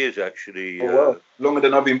 35 years, actually. Oh, wow. Longer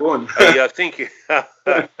than I've been born. Yeah, I think.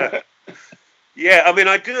 Yeah, I mean,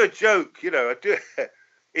 I do a joke, you know. I do.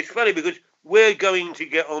 It's funny because we're going to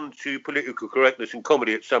get on to political correctness and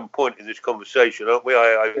comedy at some point in this conversation, aren't we?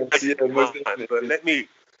 But let me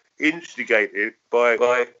instigate it by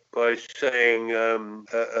saying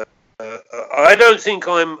I don't think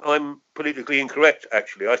I'm politically incorrect.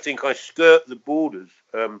 Actually, I think I skirt the borders,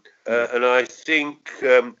 and I think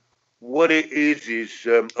what it is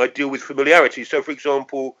I deal with familiarity. So, for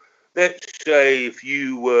example, let's say if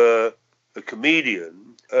you were a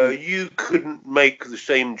comedian, you couldn't make the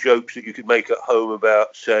same jokes that you could make at home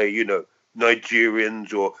about, say, you know,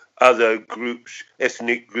 Nigerians or other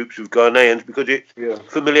ethnic groups of Ghanaians, because it's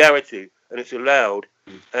familiarity and it's allowed.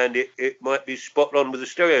 and it might be spot on with a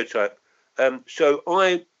stereotype. So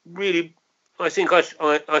I think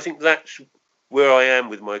that's where I am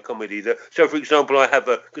with my comedy. So, for example, I have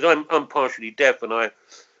because I'm partially deaf, and I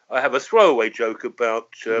have a throwaway joke about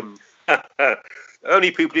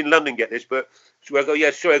only people in London get this, but so I go,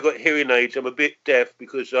 yeah, sorry, I got hearing aids. I'm a bit deaf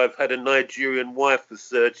because I've had a Nigerian wife for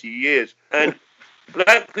 30 years, and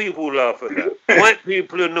black people laugh at that. White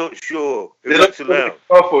people are not sure if that's allowed.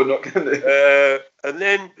 And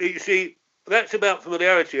then you see, that's about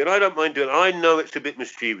familiarity, and I don't mind doing it. I know it's a bit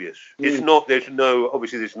mischievous. It's not. There's no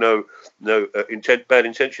bad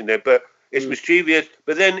intention there, but it's mischievous.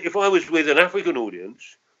 But then, if I was with an African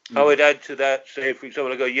audience, I would add to that. Say, for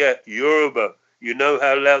example, I go, "Yeah, Yoruba. You know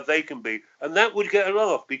how loud they can be," and that would get a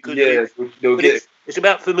laugh because it's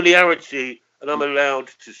about familiarity, and I'm allowed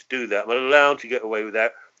to do that. I'm allowed to get away with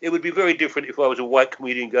that. It would be very different if I was a white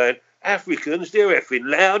comedian going, "Africans, they're effing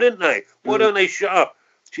loud, aren't they? Why don't they shut up?"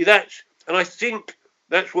 See, and I think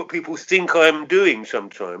that's what people think I'm doing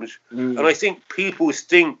sometimes. And I think people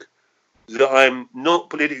think that I'm not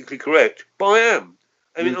politically correct, but I am.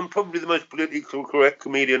 I mean, I'm probably the most politically correct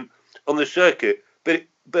comedian on the circuit. But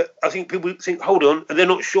I think people think, hold on, and they're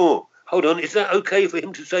not sure. Hold on, is that okay for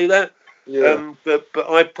him to say that? Yeah. But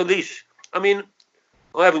I police. I mean,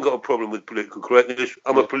 I haven't got a problem with political correctness.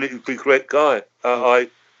 I'm a politically correct guy.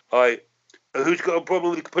 Who's got a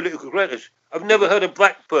problem with political correctness? I've never heard a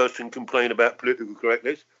black person complain about political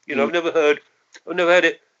correctness. You know, I've never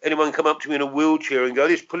had anyone come up to me in a wheelchair and go,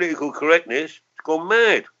 "This political correctness has gone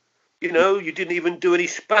mad." You know, you didn't even do any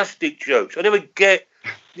spastic jokes. I never get.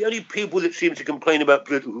 The only people that seem to complain about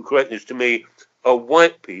political correctness to me are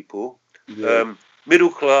white people, middle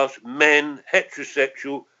class, men,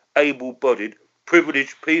 heterosexual, able-bodied,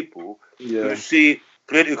 privileged people who see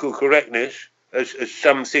political correctness as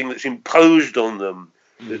something that's imposed on them.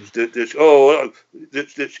 That's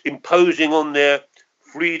imposing on their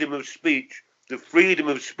freedom of speech, the freedom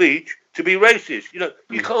of speech to be racist. You know,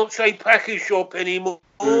 you can't say package shop anymore.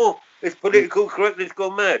 It's political correctness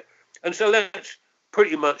gone mad. And so that's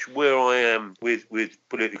pretty much where I am with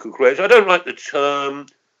political correctness. I don't like the term.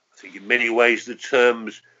 I think in many ways the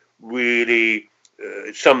term's really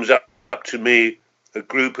it sums up to me a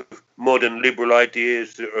group of modern liberal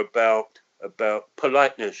ideas that are about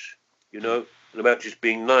politeness, you know, and about just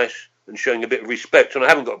being nice and showing a bit of respect. And I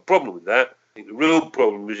haven't got a problem with that. I think the real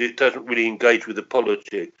problem is it doesn't really engage with the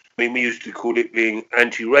politics. I mean, we used to call it being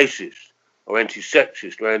anti-racist or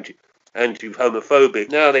anti-sexist or anti-homophobic.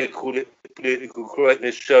 Now they call it political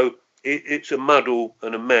correctness. So it's a muddle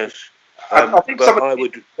and a mess. I think some of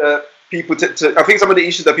the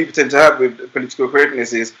issues that people tend to have with political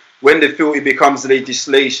correctness is when they feel it becomes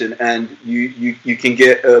legislation and you can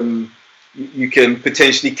get you can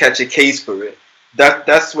potentially catch a case for it.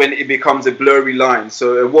 That's when it becomes a blurry line.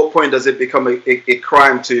 So at what point does it become a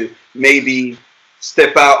crime to maybe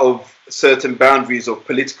step out of certain boundaries of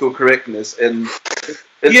political correctness?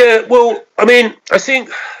 Yeah, well, I mean, I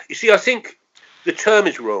think the term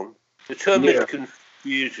is wrong. The term is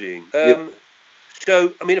confusing.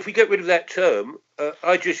 So, I mean, if we get rid of that term,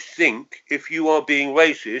 I just think if you are being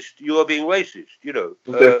racist, you are being racist, you know,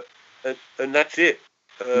 and that's it.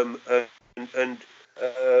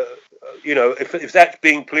 You know, if that's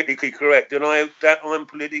being politically correct, then I'm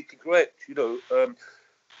politically correct, you know.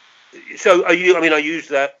 So I use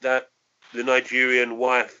that the Nigerian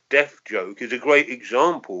wife deaf joke is a great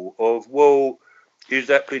example of, well, is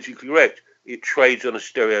that politically correct? It trades on a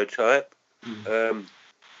stereotype,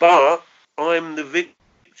 but I'm the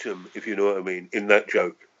victim, if you know what I mean, in that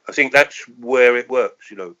joke. I think that's where it works,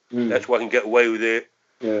 you know. That's why I can get away with it.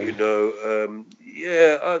 You know,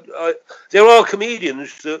 there are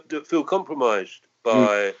comedians that feel compromised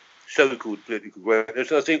by so-called political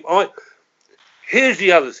correctness. I think here's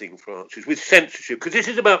the other thing, Francis, with censorship, because this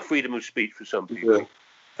is about freedom of speech for some people.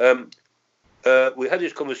 We had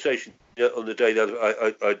this conversation on the day that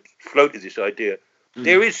I floated this idea.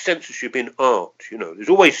 There is censorship in art, you know. There's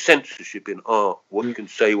always censorship in art, what you can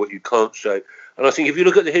say, what you can't say. And I think if you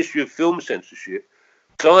look at the history of film censorship,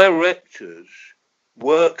 directors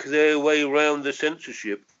work their way around the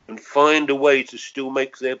censorship and find a way to still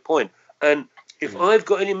make their point. And if I've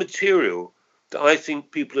got any material that I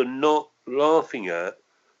think people are not laughing at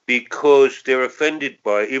because they're offended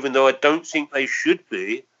by it, even though I don't think they should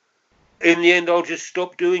be, in the end I'll just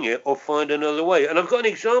stop doing it or find another way. And I've got an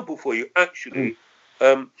example for you, actually.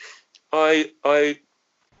 I've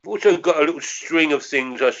also got a little string of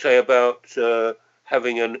things I say about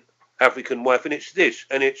having an African wife, and it's this,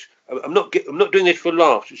 and it's I'm not doing this for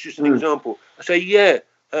laughs. It's just an example. I say,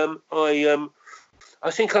 I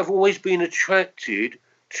think I've always been attracted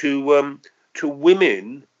to to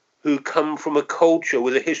women who come from a culture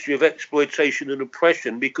with a history of exploitation and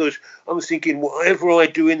oppression, because I'm thinking whatever I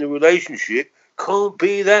do in the relationship can't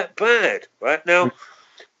be that bad, right? Now,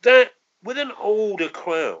 that with an older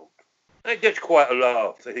crowd, that gets quite a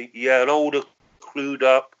laugh. They think, yeah, an older, clued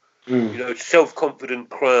up, self-confident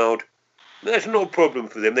crowd, that's not a problem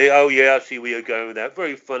for them. They, oh yeah, I see where you're going with that.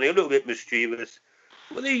 Very funny, a little bit mischievous.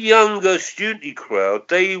 With a younger, studenty crowd,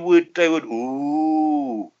 they would,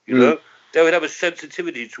 ooh, they would have a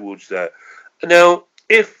sensitivity towards that. Now,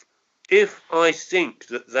 if I think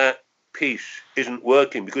that piece isn't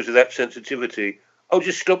working because of that sensitivity, I'll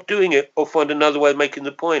just stop doing it or find another way of making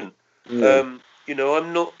the point. I'm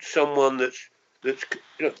not someone that's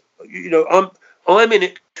I'm in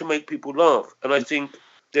it to make people laugh, and I think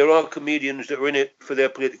there are comedians that are in it for their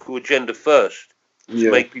political agenda first,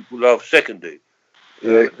 to make people laugh secondly.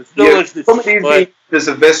 Comedy is being as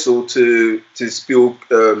a vessel to spill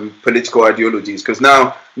political ideologies, because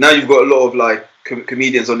now you've got a lot of like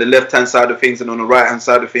comedians on the left hand side of things and on the right hand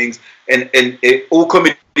side of things, and all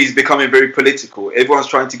comedy is becoming very political. Everyone's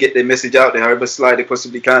trying to get their message out there however sly they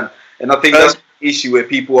possibly can, and I think that's the issue where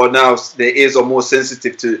people are now, their ears are more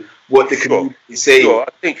sensitive to what the community is saying. Sure,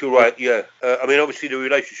 I think you're right. Yeah, I mean, obviously the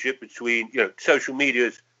relationship between social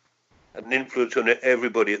media's had an influence on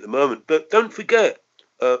everybody at the moment, but don't forget.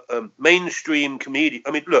 Mainstream comedian.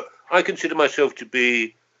 I mean, look, I consider myself to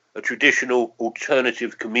be a traditional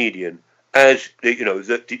alternative comedian, as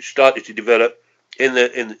that started to develop in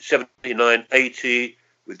the 79, 80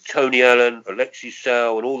 with Tony Allen, Alexei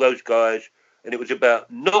Sayle, and all those guys. And it was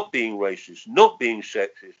about not being racist, not being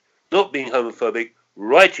sexist, not being homophobic,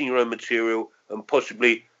 writing your own material, and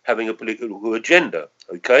possibly having a political agenda.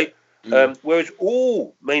 Okay, whereas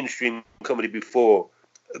all mainstream comedy before,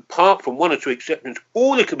 apart from one or two exceptions,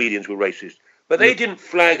 all the comedians were racist. But they didn't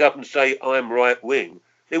flag up and say, I'm right-wing.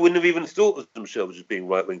 They wouldn't have even thought of themselves as being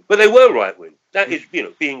right-wing. But they were right-wing. That is,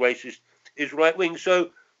 being racist is right-wing.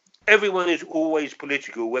 So everyone is always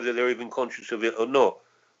political, whether they're even conscious of it or not.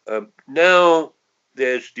 Now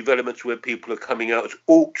there's developments where people are coming out as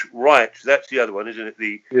alt-right. That's the other one, isn't it?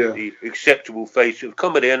 The acceptable face of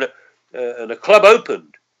comedy. And a club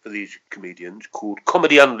opened for these comedians called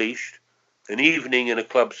Comedy Unleashed, an evening in a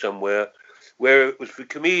club somewhere, where it was for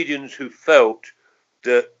comedians who felt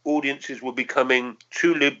that audiences were becoming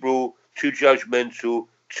too liberal, too judgmental,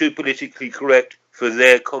 too politically correct for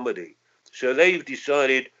their comedy. So they've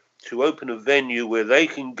decided to open a venue where they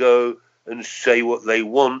can go and say what they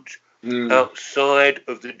want outside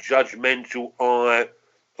of the judgmental eye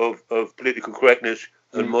of political correctness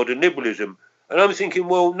and modern liberalism. And I'm thinking,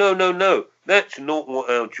 well, no, that's not what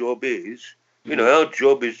our job is. Our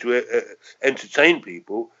job is to entertain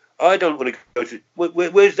people. I don't want to go to...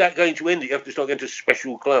 Where's that going to end? You have to start going to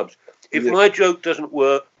special clubs. If my joke doesn't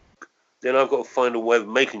work, then I've got to find a way of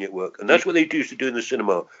making it work. And that's what they used to do in the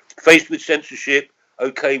cinema. Faced with censorship,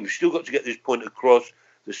 okay, we've still got to get this point across.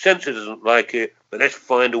 The censor doesn't like it, but let's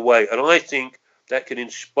find a way. And I think that can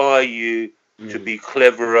inspire you to be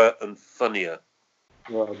cleverer and funnier.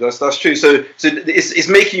 Well, that's true. So it's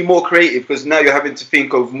making you more creative, because now you're having to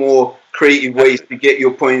think of more creative ways to get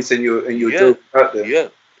your points and your joke out there. Yeah.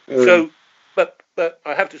 So, but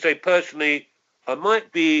I have to say personally, I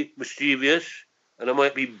might be mischievous and I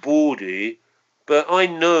might be bawdy, but I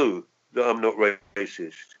know that I'm not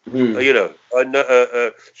racist. I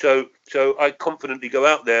know. So I confidently go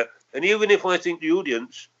out there, and even if I think the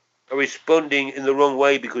audience are responding in the wrong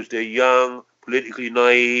way because they're young, politically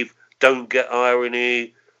naive, don't get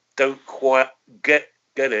irony, don't quite get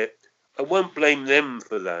it, I won't blame them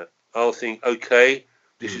for that. I'll think, okay,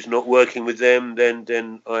 this is not working with them,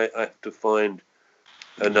 then I have to find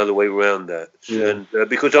another way around that. And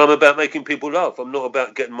because I'm about making people laugh, I'm not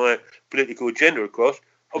about getting my political agenda across.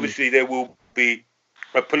 Obviously, there will be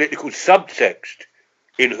a political subtext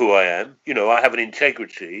in who I am. I have an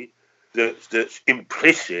integrity that's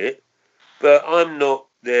implicit, but I'm not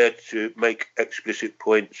there to make explicit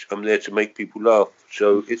points. I'm there to make people laugh.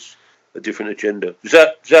 So it's a different agenda. Does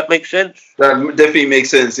that make sense? That definitely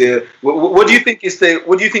makes sense. Yeah. What do you think is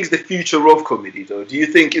the future of comedy, though? Do you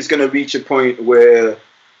think it's going to reach a point where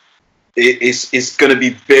it's going to be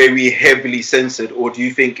very heavily censored, or do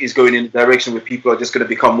you think it's going in a direction where people are just going to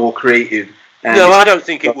become more creative? No, I don't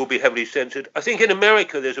think it will be heavily censored. I think in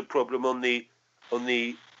America there's a problem on the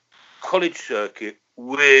college circuit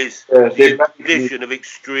with the imposition of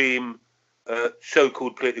extreme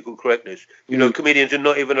so-called political correctness. Comedians are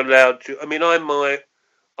not even allowed to. I mean, I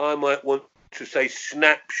might want to say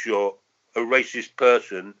snapshot a racist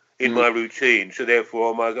person in my routine, so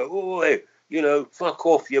therefore I might go, oh, hey, fuck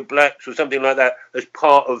off, you blacks, or something like that, as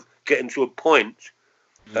part of getting to a point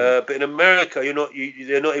But in America, they're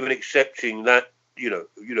not even accepting that.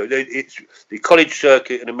 It's the college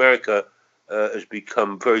circuit in America has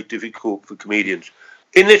become very difficult for comedians.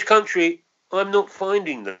 In this country, I'm not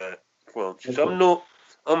finding that, Francis.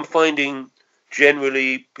 I'm finding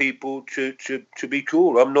generally people to be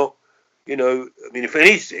cool. I'm not, if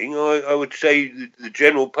anything, I would say the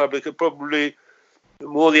general public are probably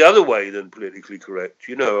more the other way than politically correct.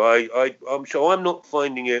 I'm not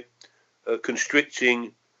finding it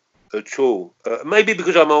constricting at all. Maybe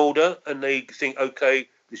because I'm older and they think, okay,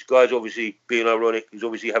 this guy's obviously being ironic. He's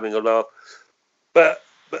obviously having a laugh. But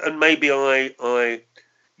maybe I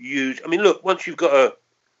use. I mean, look. Once you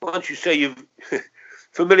say you've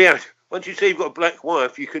got a black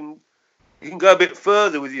wife, you can go a bit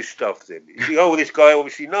further with your stuff. Then you think, oh, this guy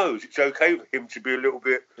obviously knows it's okay for him to be a little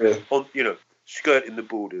bit on, skirting the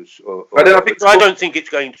borders. I don't think it's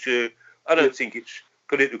going to. I don't think it's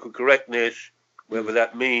political correctness, whether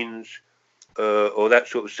that means or that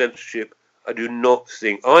sort of censorship. I do not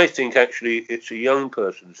think. I think actually it's a young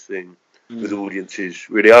person's thing with audiences.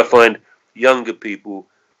 Really, I find younger people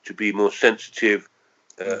to be more sensitive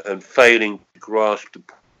and failing to grasp the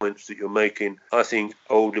points that you're making. I think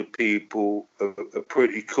older people are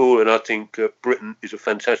pretty cool, and I think Britain is a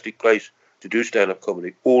fantastic place to do stand-up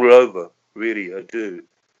comedy all over. Really, I do.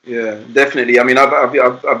 Yeah, definitely. I mean, I've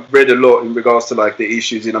read a lot in regards to like the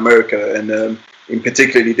issues in America, and in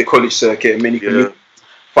particularly the college circuit, and many communities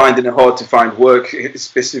finding it hard to find work,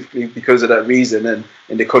 specifically because of that reason, and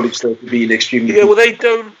the college circuit being extremely. Yeah, well, they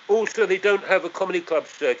don't have a comedy club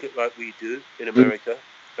circuit like we do in America.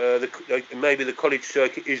 Maybe the college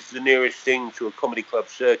circuit is the nearest thing to a comedy club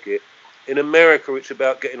circuit. In America, it's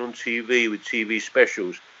about getting on TV with TV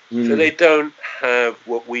specials. So they don't have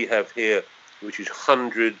what we have here, which is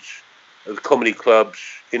hundreds of comedy clubs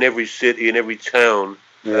in every city, in every town,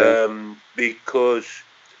 because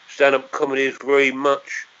stand-up comedy is very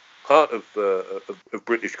much part of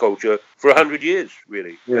British culture for 100 years,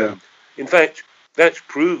 really. Yeah. In fact, that's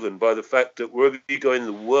proven by the fact that wherever you go in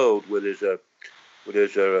the world where there's an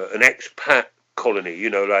expat colony,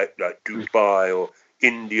 like Dubai or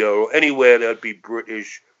India or anywhere there'd be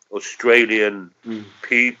British, Australian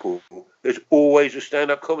people, there's always a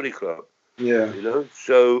stand-up comedy club. Yeah.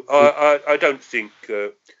 So I don't think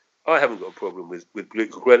I haven't got a problem with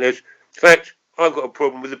political correctness. In fact, I've got a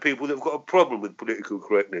problem with the people that've got a problem with political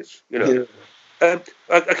correctness. I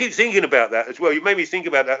keep thinking about that as well. You made me think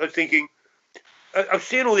about that. I was thinking, I've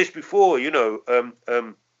seen all this before.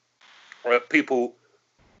 People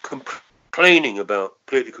complaining about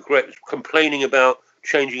political correctness, complaining about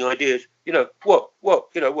changing ideas. What?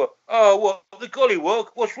 Oh, what? The gollywog?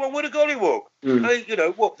 What's wrong with the gollywog?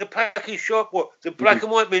 What? The package shop? What? The black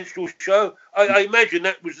and white minstrel show? I imagine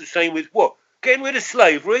that was the same with what? Getting rid of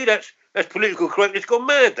slavery? That's political correctness gone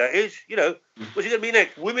mad. That is. What's it going to be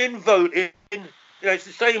next? Women voting? It's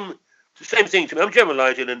the same thing to me. I'm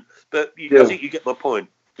generalising, but I think you get my point.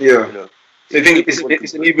 Yeah. So you think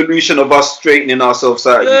it's an evolution of us straightening ourselves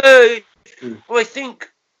out? Yeah. Well, I think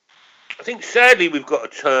sadly we've got a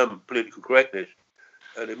term political correctness,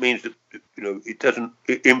 and it means that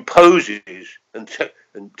it imposes and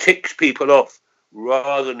ticks people off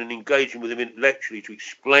rather than engaging with them intellectually to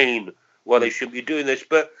explain why they shouldn't be doing this.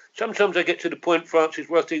 But sometimes I get to the point, Francis,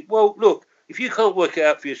 where I think, well, look, if you can't work it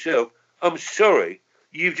out for yourself, I'm sorry,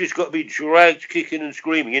 you've just got to be dragged kicking and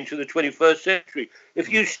screaming into the 21st century. If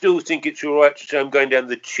you still think it's all right to say I'm going down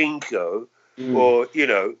the chinko, or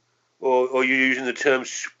you're using the term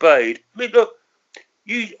spade. I mean, look,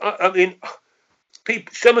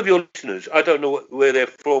 people, some of your listeners, I don't know where they're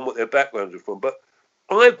from, what their backgrounds are from, but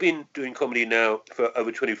I've been doing comedy now for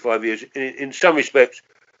over 25 years. In some respects,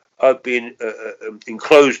 I've been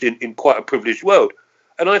enclosed in quite a privileged world,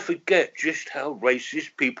 and I forget just how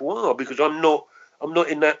racist people are because I'm not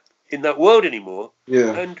in that world anymore.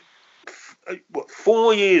 Yeah. And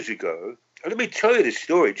 4 years ago, and let me tell you this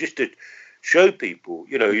story just to show people,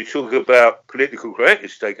 you talk about political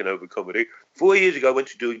correctness taking over comedy. 4 years ago, I went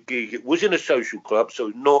to do a gig. It was in a social club,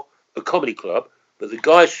 so not a comedy club, but the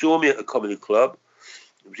guy saw me at a comedy club.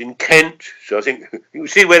 It was in Kent, so I think you can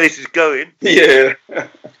see where this is going. Yeah.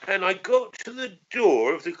 And I got to the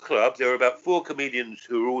door of the club. There were about 4 comedians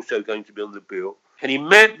who were also going to be on the bill. And he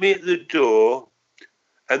met me at the door,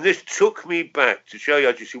 and this took me back to show you.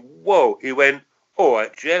 I just said, whoa. He went, all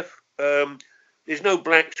right, Jeff, there's no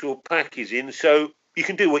blacks or packies in, so you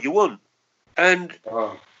can do what you want. And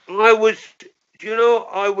I was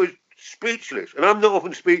speechless, and I'm not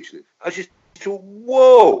often speechless. I just thought,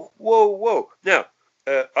 whoa. Now,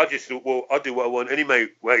 I just thought, well, I'll do what I want anyway,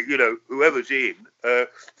 whoever's in.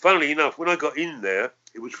 Funnily enough, when I got in there,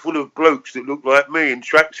 it was full of blokes that looked like me in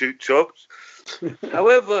tracksuit tops.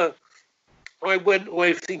 However, I went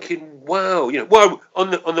away thinking, wow,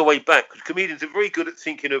 on the way back, because comedians are very good at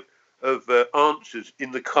thinking of answers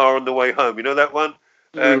in the car on the way home. You know that one?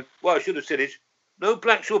 What I should have said is, no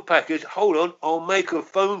blacks or packers, hold on, I'll make a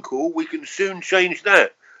phone call. We can soon change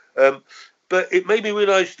that. But it made me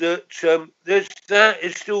realise that that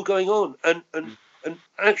is still going on. And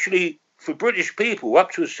actually, for British people,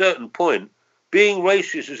 up to a certain point, being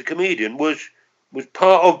racist as a comedian was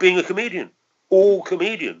part of being a comedian. All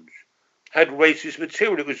comedians had racist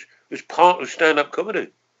material. It was part of stand-up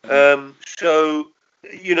comedy. So,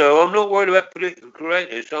 I'm not worried about political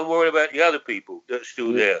correctness. I'm worried about the other people that are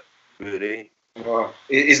still there, really. Wow.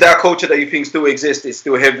 Is that a culture that you think still exists? It's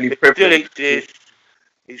still heavily privileged?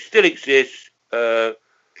 It still exists.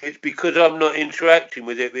 It's because I'm not interacting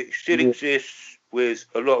with it, but it still exists with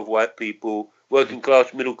a lot of white people, working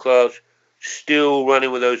class, middle class, still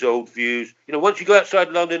running with those old views. Once you go outside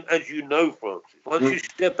London, as you know, Francis, once you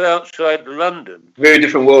step outside London, very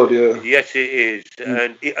different world, yeah. Yes, it is,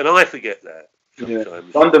 and I forget that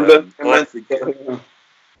sometimes. London, I forget.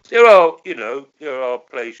 There are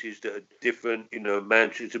places that are different.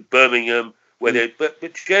 Manchester, Birmingham, where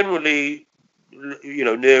but generally,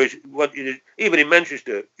 near even in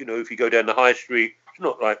Manchester, if you go down the high street, it's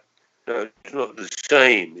not like it's not the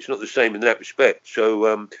same. It's not the same in that respect.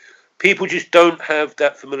 So. People just don't have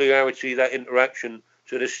that familiarity, that interaction,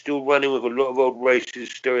 so they're still running with a lot of old racist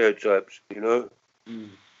stereotypes, It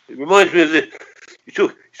reminds me of you're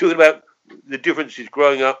talking about the differences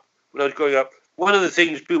growing up. When I was growing up, one of the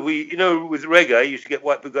things people, with reggae, used to get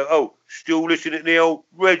white people go, oh, still listening to the old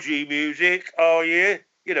Reggie music, oh yeah?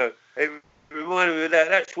 It reminded me of that.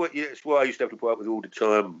 That's what I used to have to put up with all the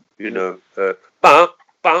time, But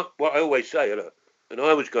what I always say, and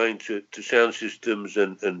I was going to sound systems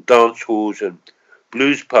and dance halls and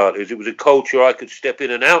blues parties. It was a culture I could step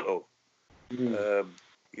in and out of.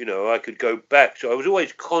 I could go back. So I was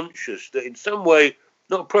always conscious that in some way,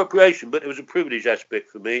 not appropriation, but there was a privilege aspect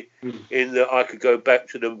for me in that I could go back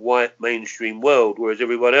to the white mainstream world, whereas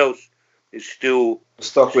everyone else is still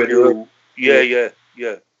stuck with it. Yeah.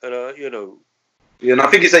 And Yeah, and I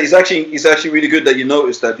think it's actually really good that you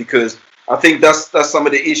noticed that, because I think that's some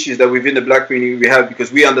of the issues that within the black community we have,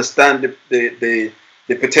 because we understand the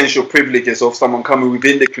potential privileges of someone coming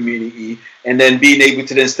within the community and then being able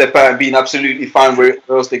to then step out and being absolutely fine where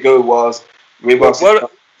else they go was. Well,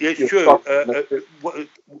 it's true.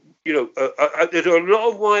 There's a lot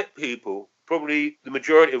of white people, probably the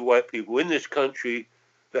majority of white people in this country,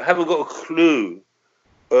 that haven't got a clue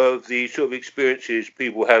of the sort of experiences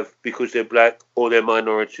people have because they're black or they're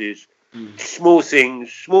minorities. Small things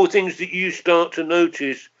that you start to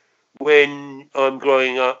notice when I'm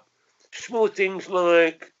growing up. Small things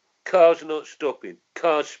like cars not stopping,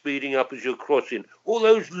 cars speeding up as you're crossing, all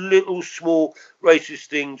those little small racist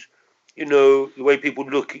things, the way people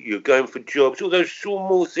look at you, going for jobs, all those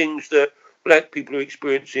small things that black people are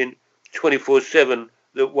experiencing 24/7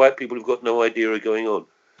 that white people have got no idea are going on.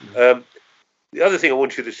 The other thing I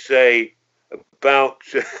wanted to say about,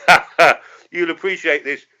 you'll appreciate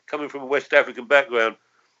this, coming from a West African background,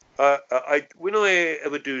 when I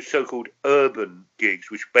ever do so-called urban gigs,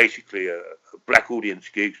 which basically are black audience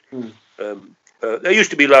gigs, they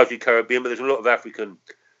used to be largely Caribbean, but there's a lot of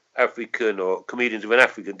African or comedians of an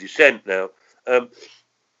African descent now. I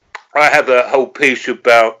have a whole piece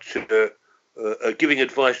about giving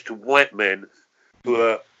advice to white men who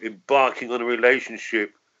are embarking on a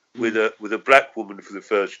relationship with a black woman for the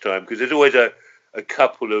first time, because there's always a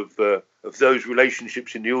couple of those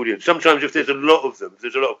relationships in the audience. Sometimes if there's a lot of them,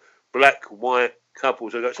 there's a lot of black-white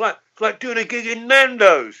couples. I go, it's like doing a gig in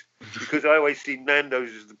Nando's, because I always see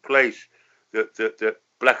Nando's as the place that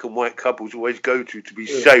black and white couples always go to be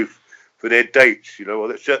safe for their dates, or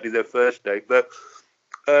that's certainly their first date. But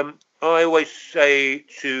I always say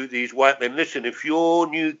to these white men, listen, if your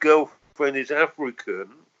new girlfriend is African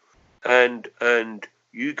and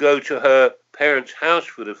you go to her parents' house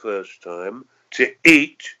for the first time to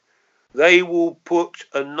eat, they will put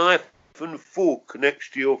a knife and fork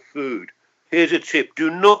next to your food. Here's a tip. Do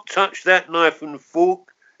not touch that knife and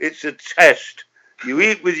fork. It's a test. You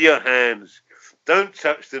eat with your hands. Don't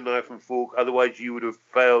touch the knife and fork, otherwise you would have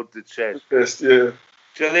failed the test. Yes, yeah.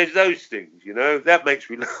 So there's those things, That makes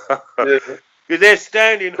me laugh. Yeah. Because they're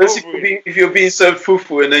standing hovering. If you're being served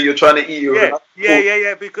fufu and then you're trying to eat your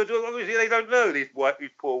Yeah, because obviously they don't know. These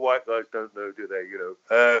poor white guys don't know, do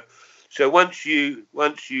they, So once you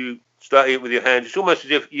start eating with your hands, it's almost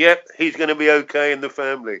as if, he's going to be okay in the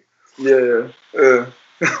family. Yeah.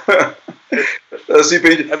 That's super.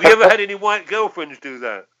 Have you ever had any white girlfriends do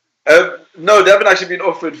that? No, they haven't actually been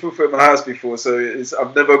offered fufu at my house before, so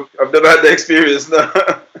I've never had the experience. No.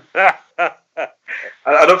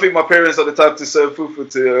 I don't think my parents are the type to serve fufu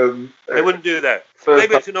to. They wouldn't do that.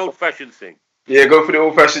 Maybe it's an old-fashioned thing. Yeah, go for the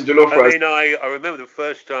old-fashioned jollof rice. I mean, I remember the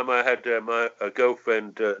first time I had my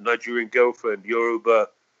girlfriend, Nigerian girlfriend, Yoruba.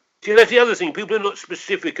 See, that's the other thing. People are not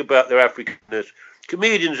specific about their Africanness.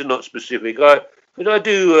 Comedians are not specific. But I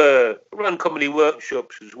do run comedy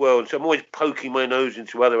workshops as well, and so I'm always poking my nose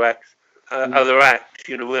into other acts, when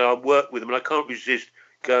I work with them, and I can't resist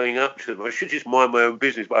going up to them. I should just mind my own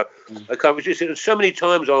business, but I can't resist it. And so many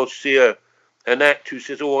times I'll see an act who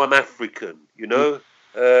says, "Oh, I'm African," and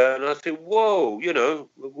I say, "Whoa,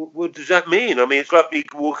 what does that mean?" I mean, it's like me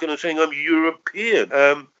walking and saying I'm European.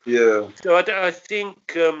 So I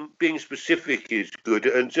think being specific is good,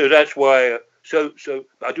 and so that's why. So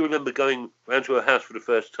I do remember going round to her house for the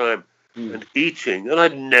first time and eating, and I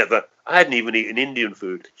hadn't even eaten Indian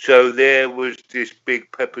food. So there was this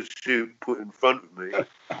big pepper soup put in front of me,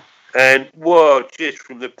 and just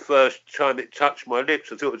from the first time it touched my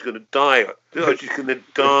lips, I thought I was going to die. I thought I was just going to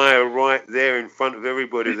die right there in front of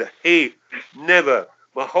everybody. The heat, my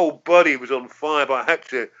whole body was on fire, but I had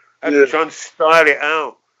to try and style it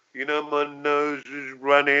out. My nose was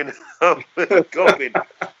running, I was coughing.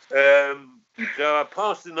 So I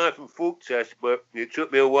passed the knife and fork test, but it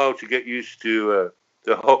took me a while to get used to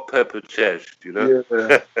the hot pepper test, Yeah.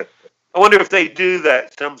 I wonder if they do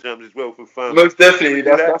that sometimes as well for fun. Most definitely.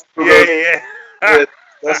 That's yeah.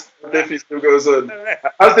 That's definitely still goes on.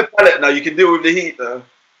 How's the palate now? You can deal with the heat now.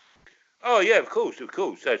 Oh yeah, of course.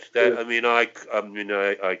 That's that. Yeah.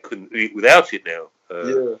 I couldn't eat without it now.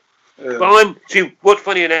 But what's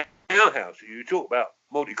funny in our house, you talk about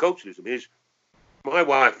multiculturalism, is my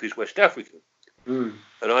wife is West African, and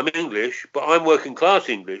I'm English, but I'm working class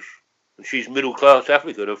English, and she's middle class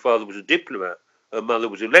African. Her father was a diplomat, her mother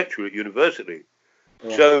was a lecturer at university.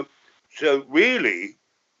 So really,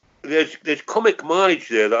 there's comic mileage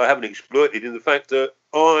there that I haven't exploited in the fact that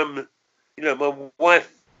I'm, my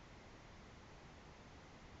wife,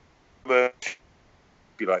 be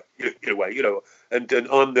like, in a way, and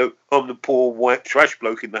I'm the poor white trash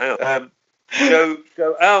bloke in the house.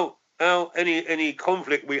 So any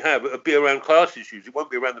conflict we have, it'll be around class issues. It won't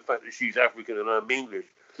be around the fact that she's African and I'm English.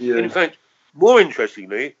 Yeah. And in fact, more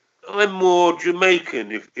interestingly, I'm more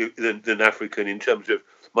Jamaican than African in terms of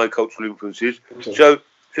my cultural influences. Okay. So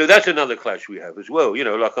that's another clash we have as well.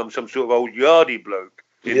 Like I'm some sort of old yardie bloke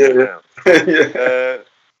in the house.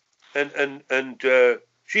 And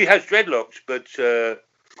she has dreadlocks, but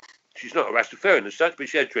she's not a Rastafarian as such. But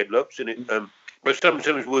she has dreadlocks, and but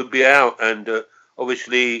sometimes we'll be out, and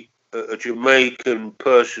obviously a Jamaican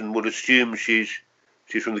person would assume she's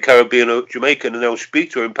from the Caribbean or Jamaican, and they'll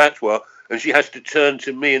speak to her in patois, and she has to turn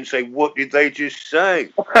to me and say, "What did they just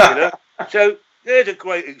say?" So there's a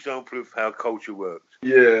great example of how culture works.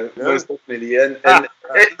 Yeah, most definitely, and at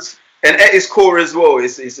its core as well,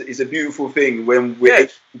 it's a beautiful thing when we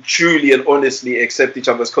truly and honestly accept each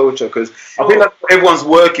other's culture. Because I think that's what everyone's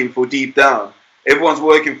working for deep down. Everyone's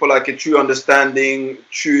working for like a true understanding,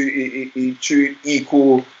 true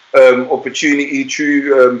equal opportunity,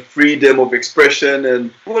 true freedom of expression,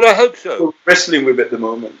 and well, I hope so. We're wrestling with it at the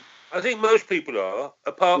moment. I think most people are,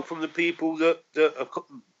 apart from the people that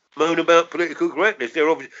moan about political correctness. They're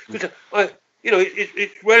obviously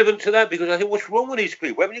it's relevant to that because I think what's wrong with these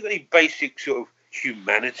people? Haven't you got any basic sort of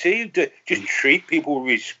humanity? Just treat people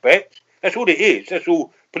with respect. That's all it is. That's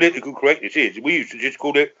all political correctness is. We used to just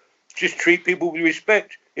call it. Just treat people with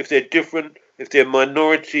respect. If they're different, if they're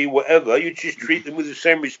minority, whatever, you just treat them with the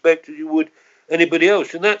same respect as you would anybody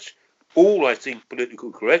else. And that's all I think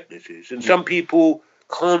political correctness is. And some people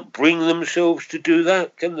can't bring themselves to do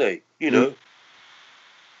that, can they? Yeah.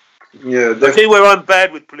 I'll tell you where I'm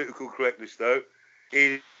bad with political correctness, though,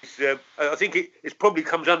 is I think it probably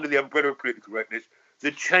comes under the umbrella of political correctness,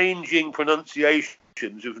 the changing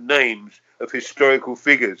pronunciations of names of historical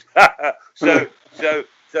figures. So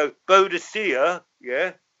Boadicea,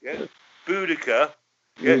 Boudica,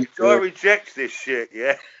 so I reject this shit,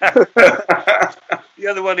 The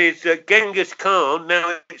other one is Genghis Khan,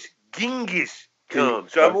 now it's Genghis Khan,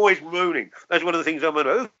 so I'm always mooning. That's one of the things I'm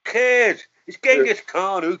who cares? It's Genghis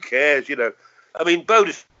Khan, who cares, I mean,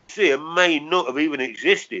 Boadicea may not have even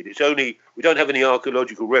existed. It's only, we don't have any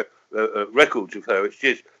archaeological records of her. It's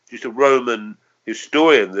just a Roman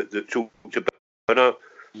historian that talked about her.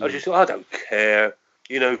 I just thought, I don't care.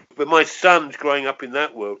 But my son's growing up in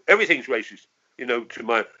that world. Everything's racist,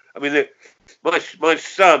 my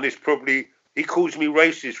son is probably, he calls me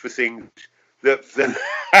racist for things that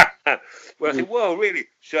well, I think, well, really.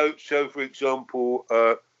 So for example,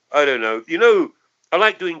 I don't know, I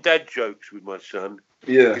like doing dad jokes with my son.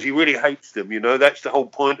 Yeah. Because he really hates them, you know. That's the whole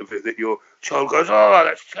point of it, that your child goes, oh,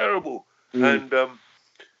 that's terrible. And,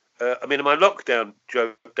 I mean, my lockdown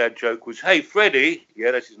joke, dad joke was, hey, Freddie,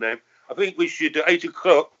 yeah, that's his name, I think we should, at 8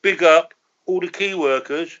 o'clock, big up all the key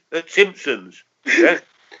workers at Simpsons. Yeah?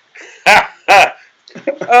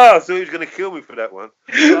 Oh, I thought he was going to kill me for that one.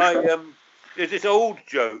 There's this old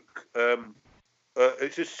joke.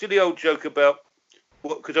 It's a silly old joke about,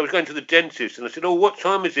 because I was going to the dentist, and I said, oh, what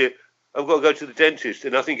time is it? I've got to go to the dentist,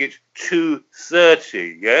 and I think it's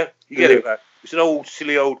 2:30, yeah? You get it, right? It's an old,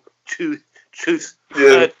 silly old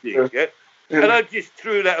 2:30, yeah? And I just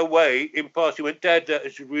threw that away in passing. Went, Dad, that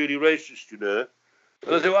is really racist, you know?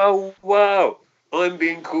 And I thought, oh, wow, I'm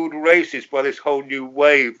being called racist by this whole new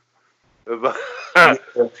wave of...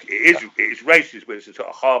 It's racist, but it's a sort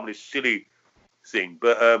of harmless, silly thing.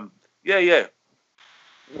 But, yeah.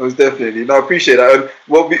 Most definitely. No, I appreciate that.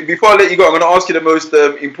 Well, before I let you go, I'm going to ask you the most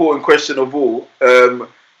important question of all,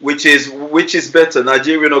 which is better,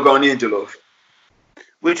 Nigerian or Ghanaian jollof?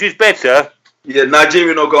 Which is better? Yeah,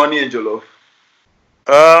 Nigerian or Ghanaian jollof?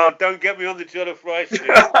 Oh, don't get me on the jollof rice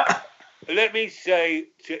now. Let me say,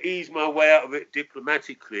 to ease my way out of it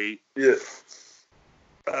diplomatically,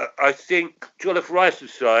 I think jollof rice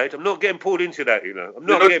aside, I'm not getting pulled into that, you know. I'm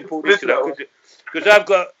not getting pulled into that because I've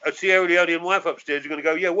got a Sierra Leonean wife upstairs who's going to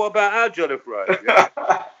go, yeah, what about our jollof rice? Yeah.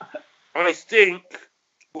 I think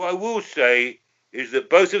what I will say is that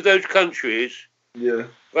both of those countries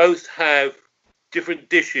both have different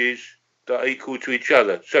dishes that are equal to each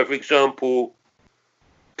other. So, for example,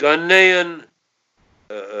 Ghanaian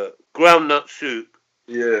groundnut soup,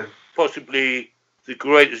 possibly the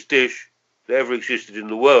greatest dish that ever existed in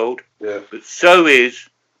the world, but so is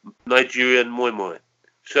Nigerian moi moi.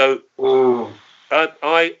 So,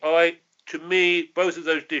 to me, both of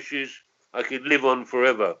those dishes I could live on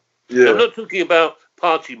forever. Yeah. I'm not talking about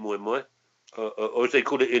party moi moi, or as they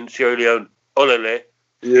call it in Sierra Leone, olele.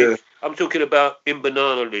 Yeah. I'm talking about in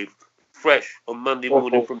banana leaf, fresh on Monday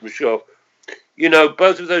morning from the shop. You know,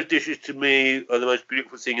 both of those dishes to me are the most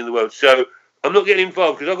beautiful thing in the world. So I'm not getting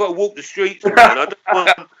involved because I've got to walk the streets, man. I don't want...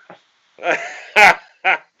 I'm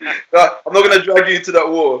not going to drag you into that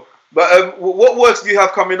war. But what works do you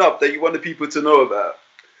have coming up that you want the people to know about?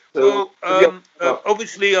 So,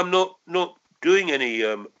 obviously, I'm not doing any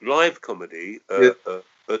live comedy at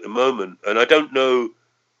the moment, and I don't know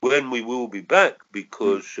when we will be back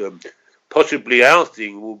because possibly our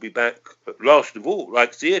thing will be back last of all,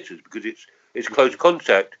 like theatres, because it's close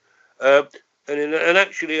contact. And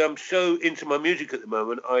actually, I'm so into my music at the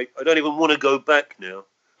moment, I don't even want to go back now.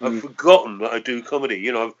 I've forgotten that I do comedy.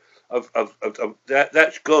 You know,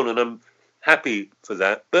 that's gone, and I'm happy for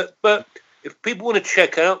that. But if people want to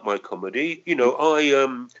check out my comedy, you know, I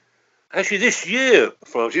actually this year,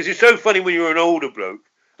 Francis, it's so funny when you're an older bloke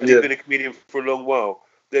and you've been a comedian for a long while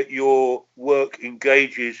that your work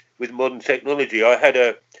engages with modern technology. I had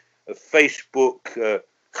a Facebook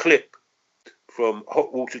clip from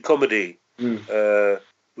Hot Water Comedy.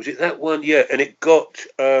 Was it that one? Yeah, and it got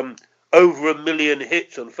over 1 million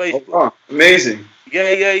hits on Facebook. Oh, amazing.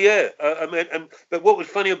 Yeah. But what was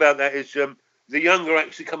funny about that is the younger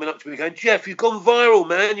actually coming up to me going, Jeff, you've gone viral,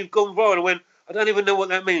 man. You've gone viral. I went, I don't even know what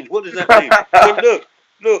that means. What does that mean? I went,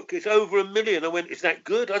 look, it's over 1 million. I went, is that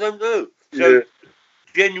good? I don't know. So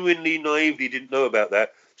genuinely, naively didn't know about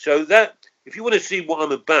that. So that, if you want to see what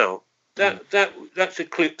I'm about, that's a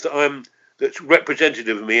clip that's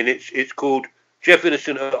representative of me, and it's called Jeff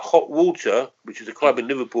Innocent at Hot Water, which is a club in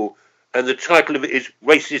Liverpool, and the title of it is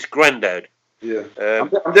Racist Grandad. Yeah, I'm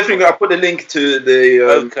definitely going to put a link to the...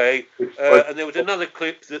 okay, and there was another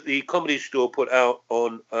clip that the Comedy Store put out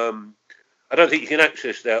on, I don't think you can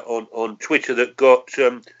access that, on Twitter, that got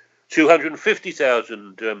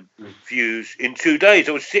 250,000 views in 2 days.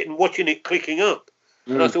 I was sitting watching it clicking up,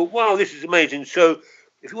 and I thought, wow, this is amazing. So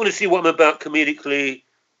if you want to see what I'm about comedically,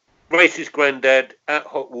 Racist Grandad at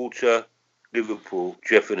Hot Water, Liverpool,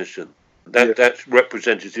 Jeff Innocent. That's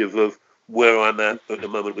representative of where I'm at the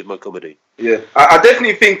moment with my comedy. Yeah, I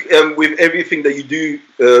definitely think with everything that you do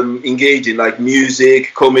engage in, like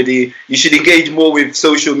music, comedy, you should engage more with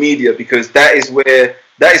social media because that is where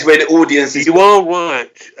the audience is. You are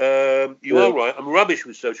right. You are right. I'm rubbish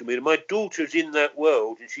with social media. My daughter's in that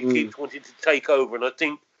world and she keeps wanting to take over, and I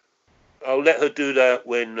think I'll let her do that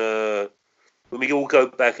when we all go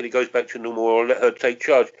back and it goes back to normal, I'll let her take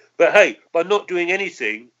charge. But hey, by not doing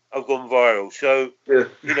anything, I've gone viral. So, you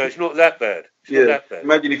know, it's not that bad. It's not that bad.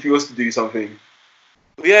 Imagine if you was to do something.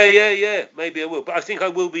 Yeah. Maybe I will. But I think I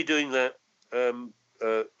will be doing that.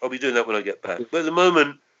 I'll be doing that when I get back. But at the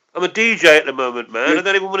moment, I'm a DJ at the moment, man. I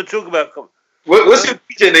don't even want to talk about... What's your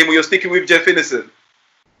DJ name when you're sticking with Jeff Innocent?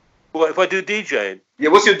 What if I do DJing? Yeah,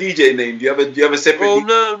 what's your DJ name? Do you have a separate? Oh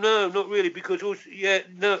no, not really. Because also,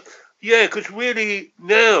 because really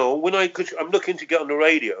now because I'm looking to get on the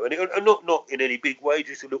radio, and not in any big way,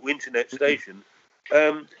 just a little internet station.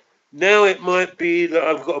 Now it might be that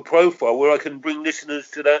I've got a profile where I can bring listeners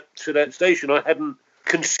to that station. I hadn't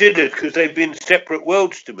considered because they've been separate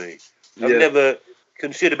worlds to me. I've never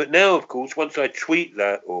considered, but now, of course, once I tweet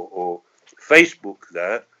that or Facebook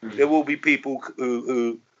that, there will be people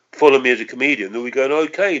who follow me as a comedian. They'll be going,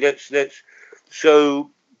 okay, that's so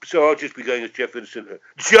I'll just be going as Jeff Innocent.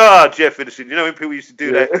 Jeff Innocent. You know when people used to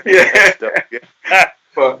do that? Yeah.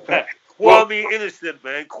 Stuff, yeah. Kwame Innocent,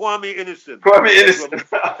 man. Kwame Innocent.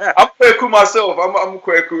 I'm Kweku myself. I'm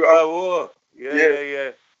Kweku.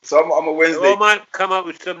 Yeah. So I'm a Wednesday. Or I might come up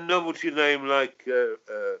with some novelty name like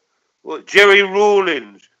Jerry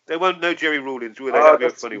Rawlins. They won't know Jerry Rawlins, will they? That'd be a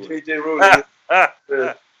funny one. JJ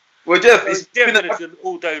Rawlins. Well, Jeff, it's Jeff Innocent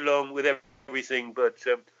all day long with everything, but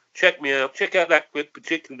check me out. Check out that clip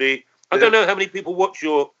particularly. I don't know how many people watch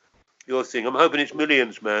your thing. I'm hoping it's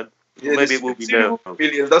millions, man. Yeah, maybe it will be now.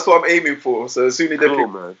 Millions. That's what I'm aiming for. So soon definitely.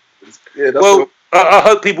 Man. Yeah, I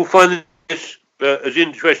hope people find this as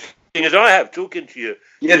interesting as I have talking to you.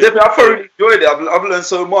 Yeah, definitely. I thoroughly enjoyed it. I've learned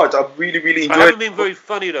so much. I've really enjoyed it. I haven't been very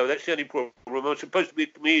funny though. That's the only problem. I'm supposed to be a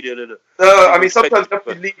comedian. I mean, sometimes you have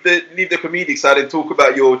to leave the comedic side and talk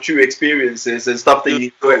about your true experiences and stuff that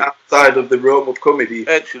you enjoy outside of the realm of comedy.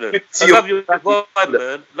 Excellent. I love your vibe,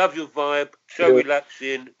 man. Love your vibe. So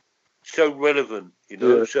relaxing, so relevant. You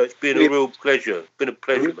know, so it's been a real pleasure. It's been a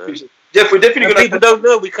pleasure, man. Jeff, we're definitely going to... People don't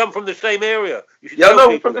know, we come from the same area.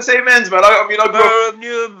 We're from the same ends, man. I Borough of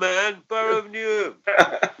Newham, man. Borough of Newham.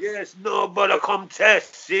 Yes, nobody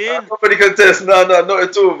contesting. Nobody contests. No, not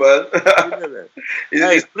at all, man.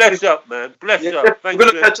 Hey, bless up, man. Bless up.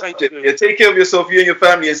 Thank you. Yeah, take care of yourself, you and your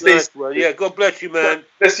family, and stay safe. Yeah, God bless you, man.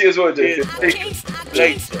 Bless you as well, Jeff.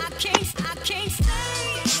 Later.